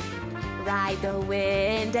dark. Ride the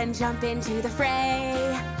wind and jump into the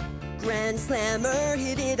fray. Grand Slammer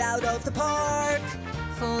hit it out of the park.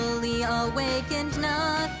 Fully awakened,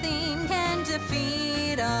 nothing can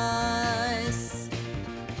defeat us.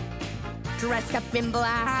 Dressed up in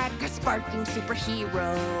black, a sparking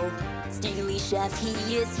superhero. Steely Chef,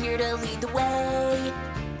 he is here to lead the way.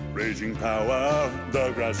 Raging power, the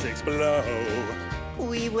ground shakes below.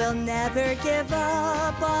 We will never give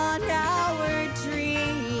up on our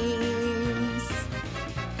dreams.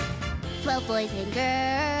 12 boys and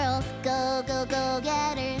girls, go, go, go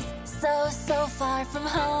getters. So, so far from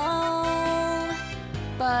home.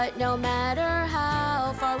 But no matter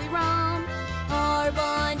how far we roam, Our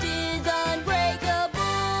bond is unbreakable.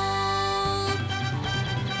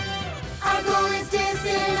 Our goal is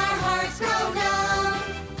distant, our hearts grow numb,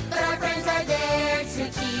 but our friends are there to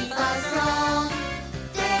keep us strong.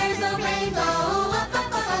 There's a rainbow up,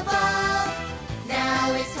 up, up above.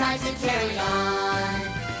 Now it's time to carry on.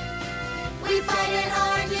 We fight and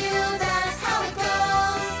argue, that's how it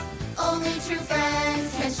goes. Only true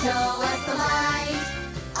friends can show us the light.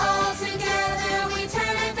 All together we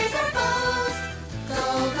turn and face our foes. Go,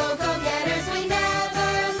 go, go getters, we never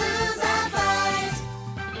lose a fight.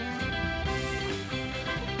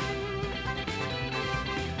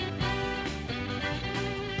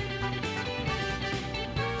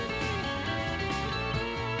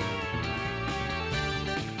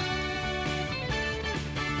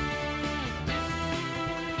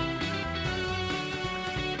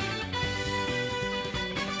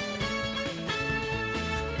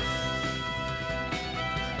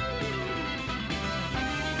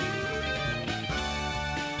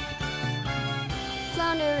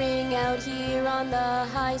 floundering out here on the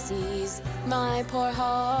high seas, my poor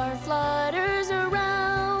heart flutters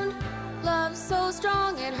around. Love so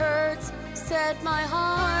strong it hurts, set my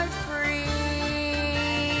heart free.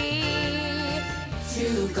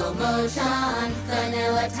 Shugo Mochan,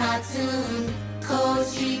 Vanilla Tatsun,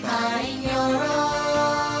 Kochi Painyoro,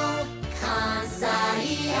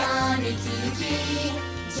 Kansai Anikiki,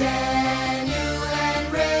 Genu and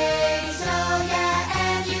Rachel, yeah,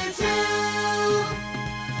 and you too.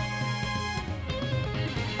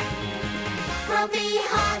 Grumpy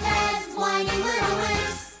hotheads, whining little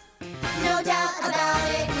wimps. No doubt about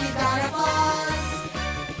it, we've got our flaws,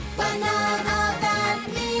 but none of that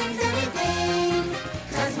means anything,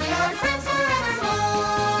 'cause we are friends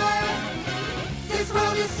forevermore. This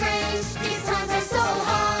world is strange, these times are so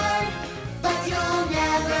hard, but you'll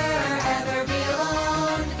never ever be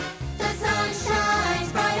alone. The sun shines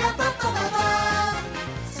bright up, up, up above,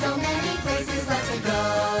 so many places left to go.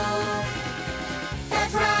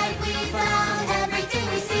 That's right, we found everything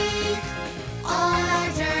we seek on our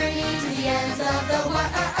journey to the ends of the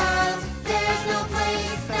world. There's no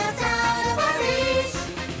place that's out of our reach.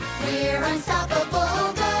 We're unstoppable,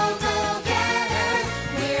 go, go getters.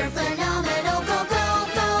 We're phenomenal, go, go,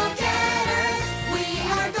 go getters. We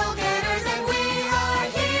are go getters and we are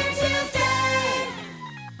here to stay.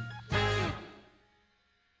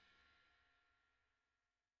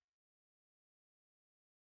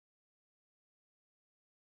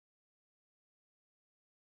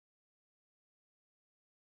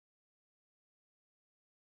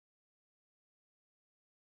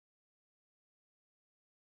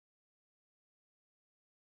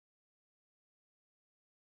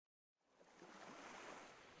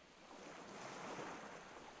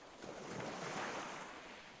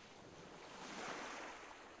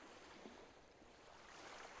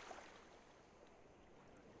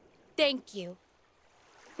 Thank you.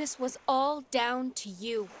 This was all down to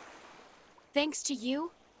you. Thanks to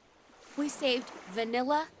you, we saved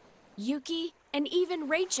Vanilla, Yuki, and even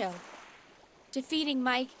Rachel. Defeating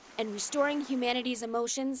Mike and restoring humanity's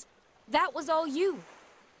emotions, that was all you.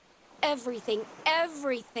 Everything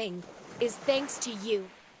is thanks to you.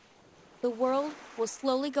 The world will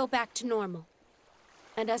slowly go back to normal.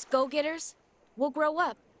 And us go-getters will grow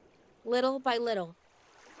up, little by little.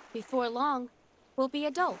 Before long, we'll be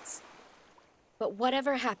adults. But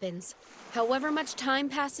whatever happens, however much time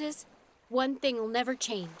passes, one thing will never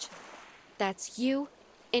change. That's you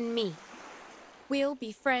and me. We'll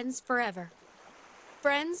be friends forever.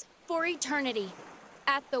 Friends for eternity,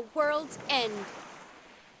 at the world's end.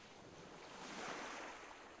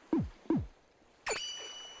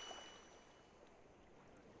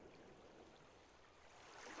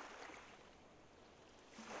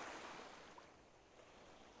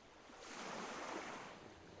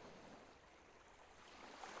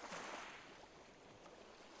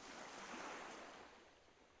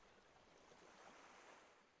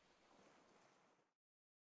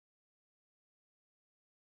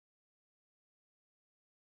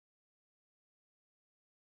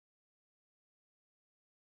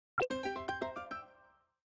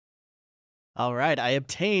 All right, I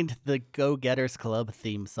obtained the Go Getters Club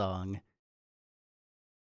theme song.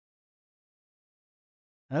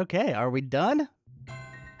 Okay, are we done?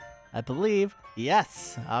 I believe.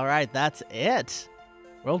 Yes. All right, that's it.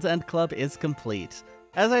 World's End Club is complete.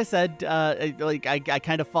 As I said, I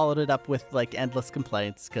kind of followed it up with like endless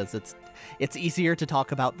complaints because it's easier to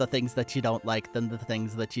talk about the things that you don't like than the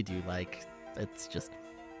things that you do like. It's just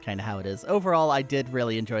kind of how it is. Overall, I did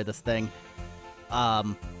really enjoy this thing.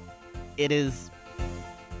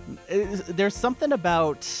 There's something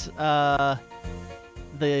about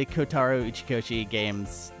the Kotaro Uchikoshi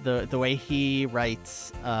games, the way he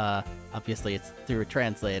writes, obviously it's through a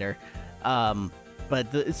translator,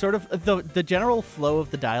 but the general flow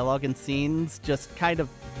of the dialogue and scenes just kind of,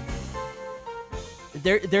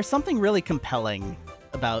 there's something really compelling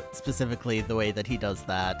about specifically the way that he does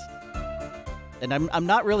that. And I'm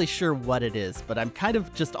not really sure what it is, but I'm kind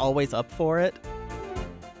of just always up for it.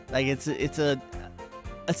 Like it's a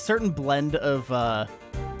certain blend of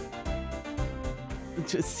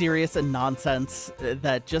serious and nonsense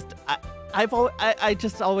that just I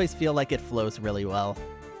just always feel like it flows really well,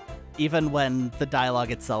 even when the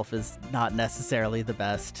dialogue itself is not necessarily the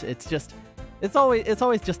best. It's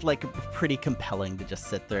always just like pretty compelling to just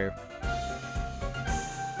sit through.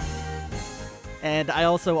 And I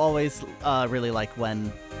also always really like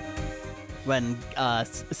when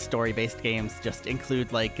story-based games just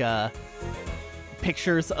include like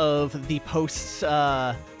pictures of the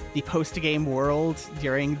post-game world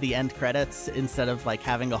during the end credits instead of like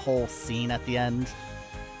having a whole scene at the end.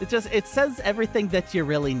 It says everything that you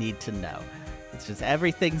really need to know. It's just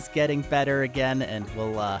everything's getting better again, and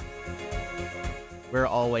we're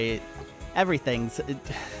always everything's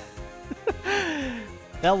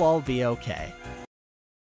they'll all be okay.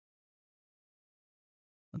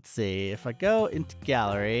 Let's see, if I go into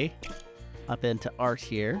gallery, up into art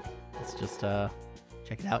here, let's just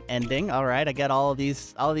check it out. Ending. All right, I got all of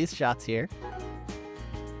these shots here.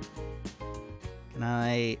 Can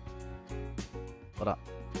I hold on?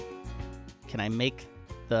 Can I make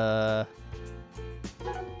the?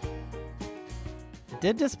 It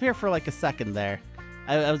did disappear for like a second there.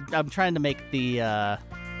 I'm trying to make the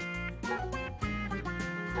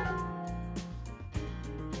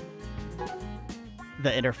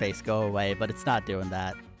interface go away, but it's not doing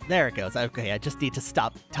that. There it goes. Okay, I just need to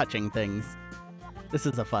stop touching things. This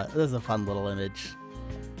is a fun little image.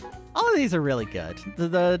 All of these are really good.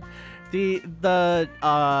 The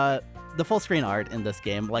full screen art in this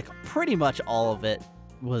game, like pretty much all of it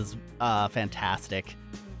was fantastic.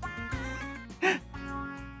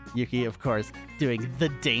 Yuki, of course, doing the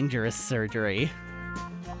dangerous surgery,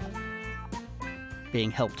 being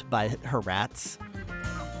helped by her rats.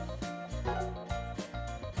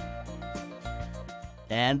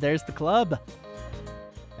 And there's the club.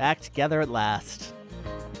 Back together at last.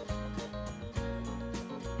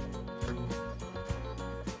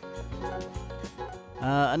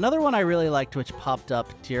 Another one I really liked, which popped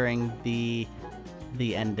up during the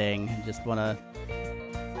ending. I just want to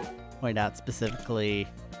point out specifically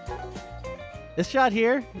this shot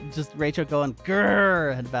here. Just Rachel going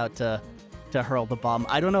grrr and about to hurl the bomb.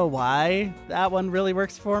 I don't know why that one really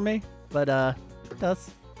works for me, but it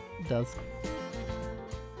does. It does.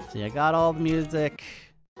 So I got all the music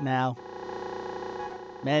now.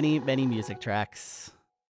 Many music tracks.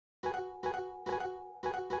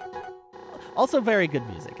 Also very good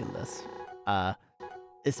music in this.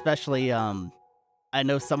 Especially, I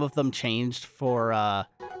know some of them changed for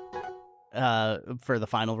the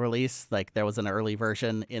final release. Like there was an early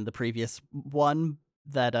version in the previous one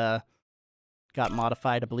that got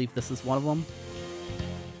modified. I believe this is one of them.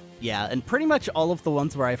 Yeah, and pretty much all of the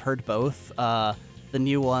ones where I've heard both, the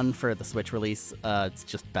new one for the Switch release, it's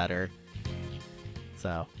just better.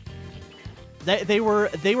 So they were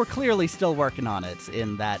clearly still working on it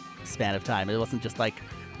in that span of time. It wasn't just like,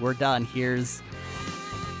 we're done. Here's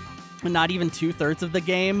not even 2/3 of the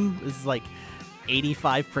game. This is like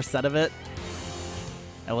 85% of it.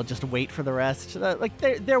 And we'll just wait for the rest. Like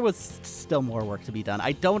there was still more work to be done.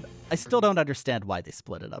 I still don't understand why they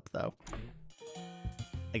split it up though.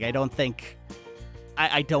 Like I don't think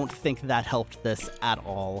that helped this at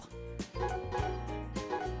all.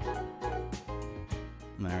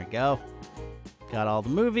 And there we go. Got all the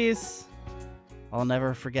movies. I'll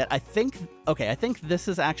never forget. I think this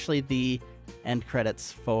is actually the end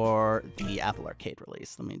credits for the Apple Arcade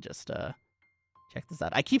release. Let me just check this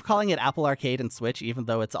out. I keep calling it Apple Arcade and Switch, even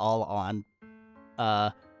though it's all on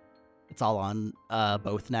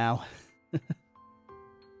both now.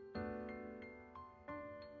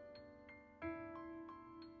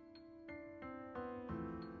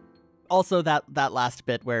 Also, that last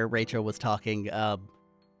bit where Rachel was talking,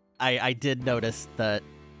 I did notice that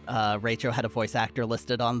Rachel had a voice actor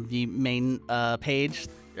listed on the main page,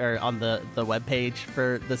 or on the web page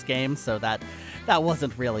for this game, so that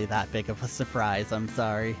wasn't really that big of a surprise. I'm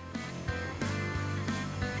sorry.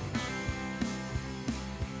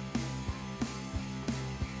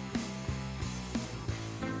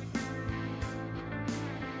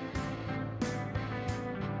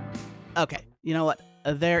 Okay, you know what?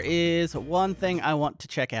 There is one thing I want to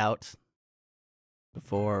check out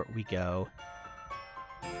before we go.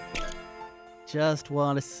 Just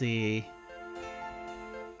want to see.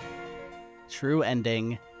 True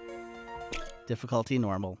ending. Difficulty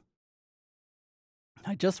normal.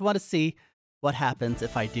 I just want to see what happens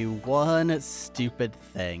if I do one stupid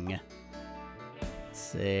thing. Let's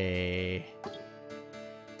see.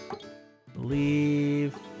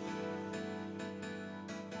 Leave.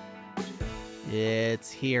 It's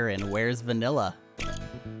here, and where's Vanilla?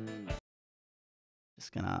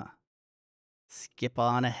 Just gonna skip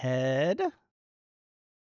on ahead.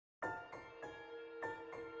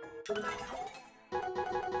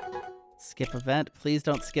 Skip event. Please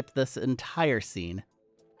don't skip this entire scene.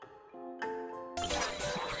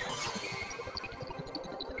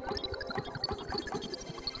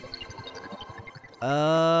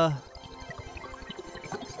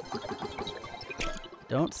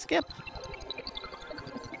 Don't skip.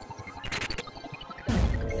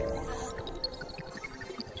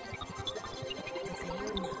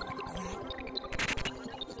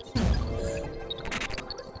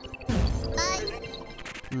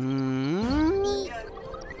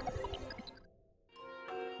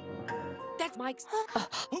 That's Mike's.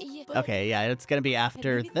 Okay, yeah, it's gonna be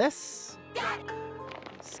after this.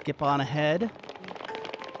 Skip on ahead.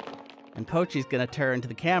 And Pochi's gonna turn to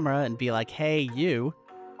the camera and be like, hey, you.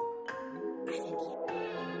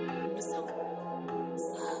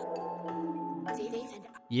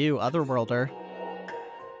 You, Otherworlder.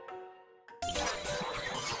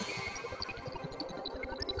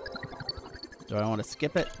 Do I want to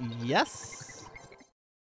skip it? Yes.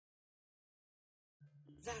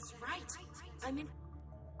 That's right. I'm in.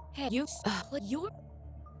 Hey, you. You're.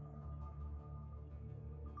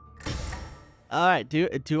 All right.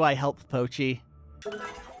 Do I help Pochi?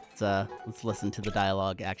 Let's listen to the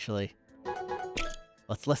dialogue. Actually,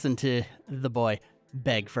 let's listen to the boy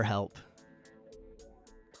beg for help.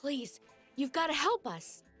 Please, you've got to help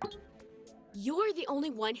us. You're the only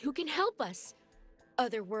one who can help us,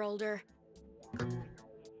 Otherworlder.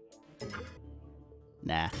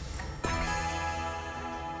 Nah.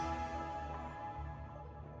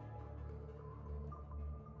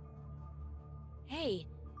 Hey,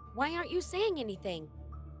 why aren't you saying anything?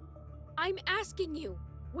 I'm asking you.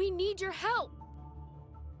 We need your help.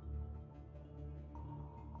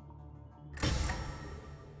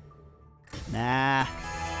 Nah.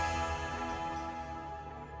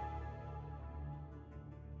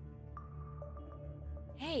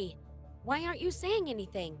 Hey, why aren't you saying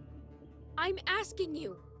anything? I'm asking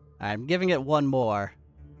you. I'm giving it one more.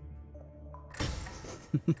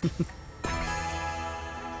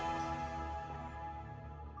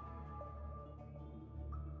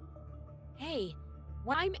 Hey,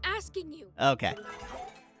 why I'm asking you. Okay.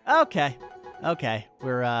 Okay. Okay.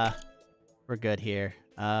 We're good here.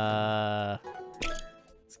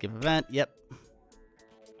 Skip event. Yep.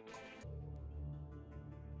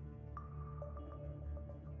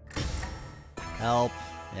 Help.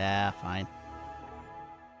 Yeah, fine.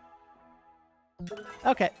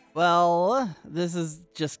 Okay, well, this is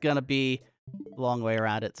just gonna be a long way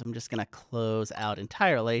around it, so I'm just gonna close out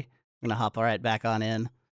entirely. I'm gonna hop right back on in,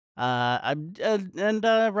 and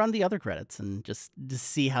run the other credits and just to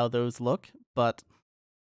see how those look. But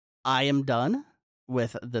I am done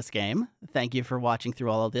with this game. Thank you for watching through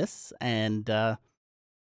all of this, and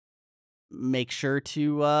make sure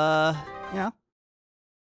to, well,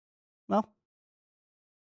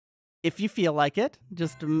 if you feel like it,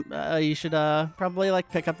 just you should probably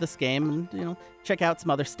pick up this game and check out some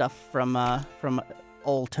other stuff from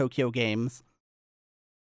old Tokyo Games.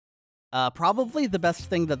 Probably the best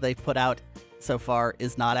thing that they've put out so far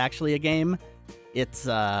is not actually a game. It's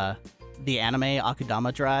the anime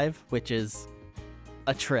Akudama Drive, which is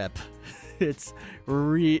a trip. That's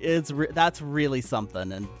really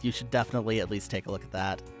something, and you should definitely at least take a look at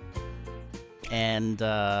that. And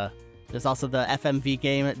there's also the FMV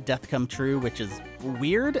game Death Come True, which is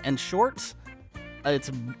weird and short.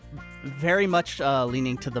 It's very much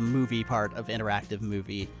leaning to the movie part of interactive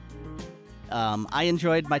movie. I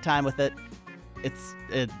enjoyed my time with it. It's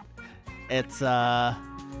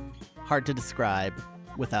hard to describe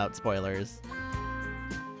without spoilers.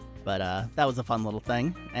 But that was a fun little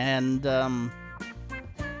thing. And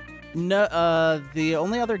no, the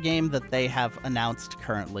only other game that they have announced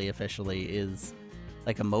currently officially is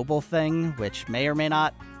like a mobile thing, which may or may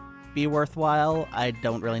not be worthwhile. I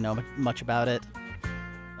don't really know much about it.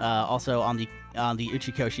 Also, on the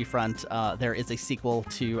Uchikoshi front, there is a sequel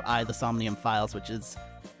to The Somnium Files, which is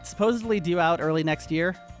supposedly due out early next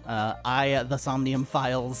year. The Somnium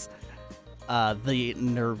Files,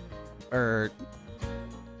 the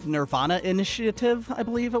Nirvana Initiative, I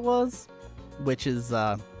believe it was, which is,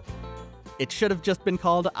 it should have just been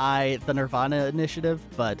called the Nirvana Initiative,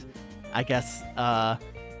 but I guess,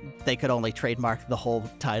 they could only trademark the whole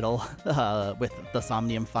title, with the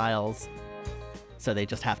Somnium Files, so they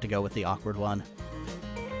just have to go with the awkward one.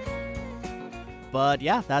 But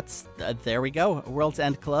yeah, that's, there we go. World's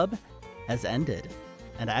End Club has ended,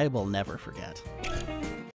 and I will never forget.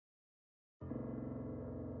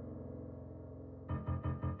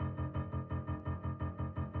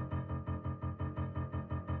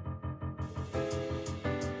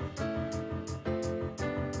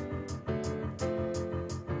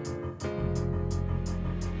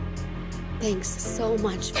 Thanks so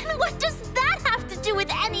much And what does that have to do with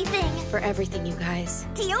anything? for everything, you guys.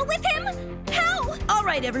 Deal with him? How? All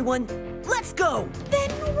right, everyone, let's go!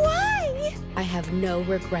 Then why? I have no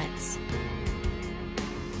regrets.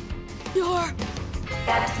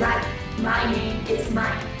 That's right. My name is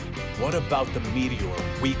Mike. What about the meteor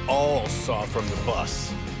we all saw from the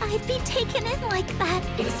bus? I'd be taken in like that.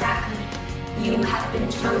 Exactly. You have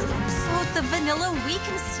been chosen. So the vanilla we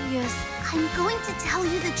can see is... I'm going to tell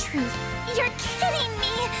you the truth. You're kidding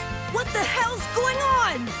me! What the hell's going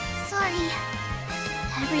on? Sorry,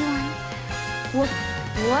 everyone. What?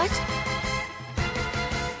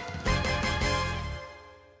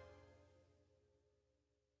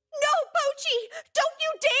 No, Pochi! Don't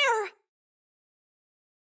you dare!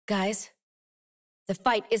 Guys, the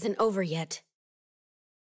fight isn't over yet.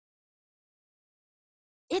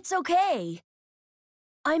 It's okay.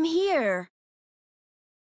 I'm here.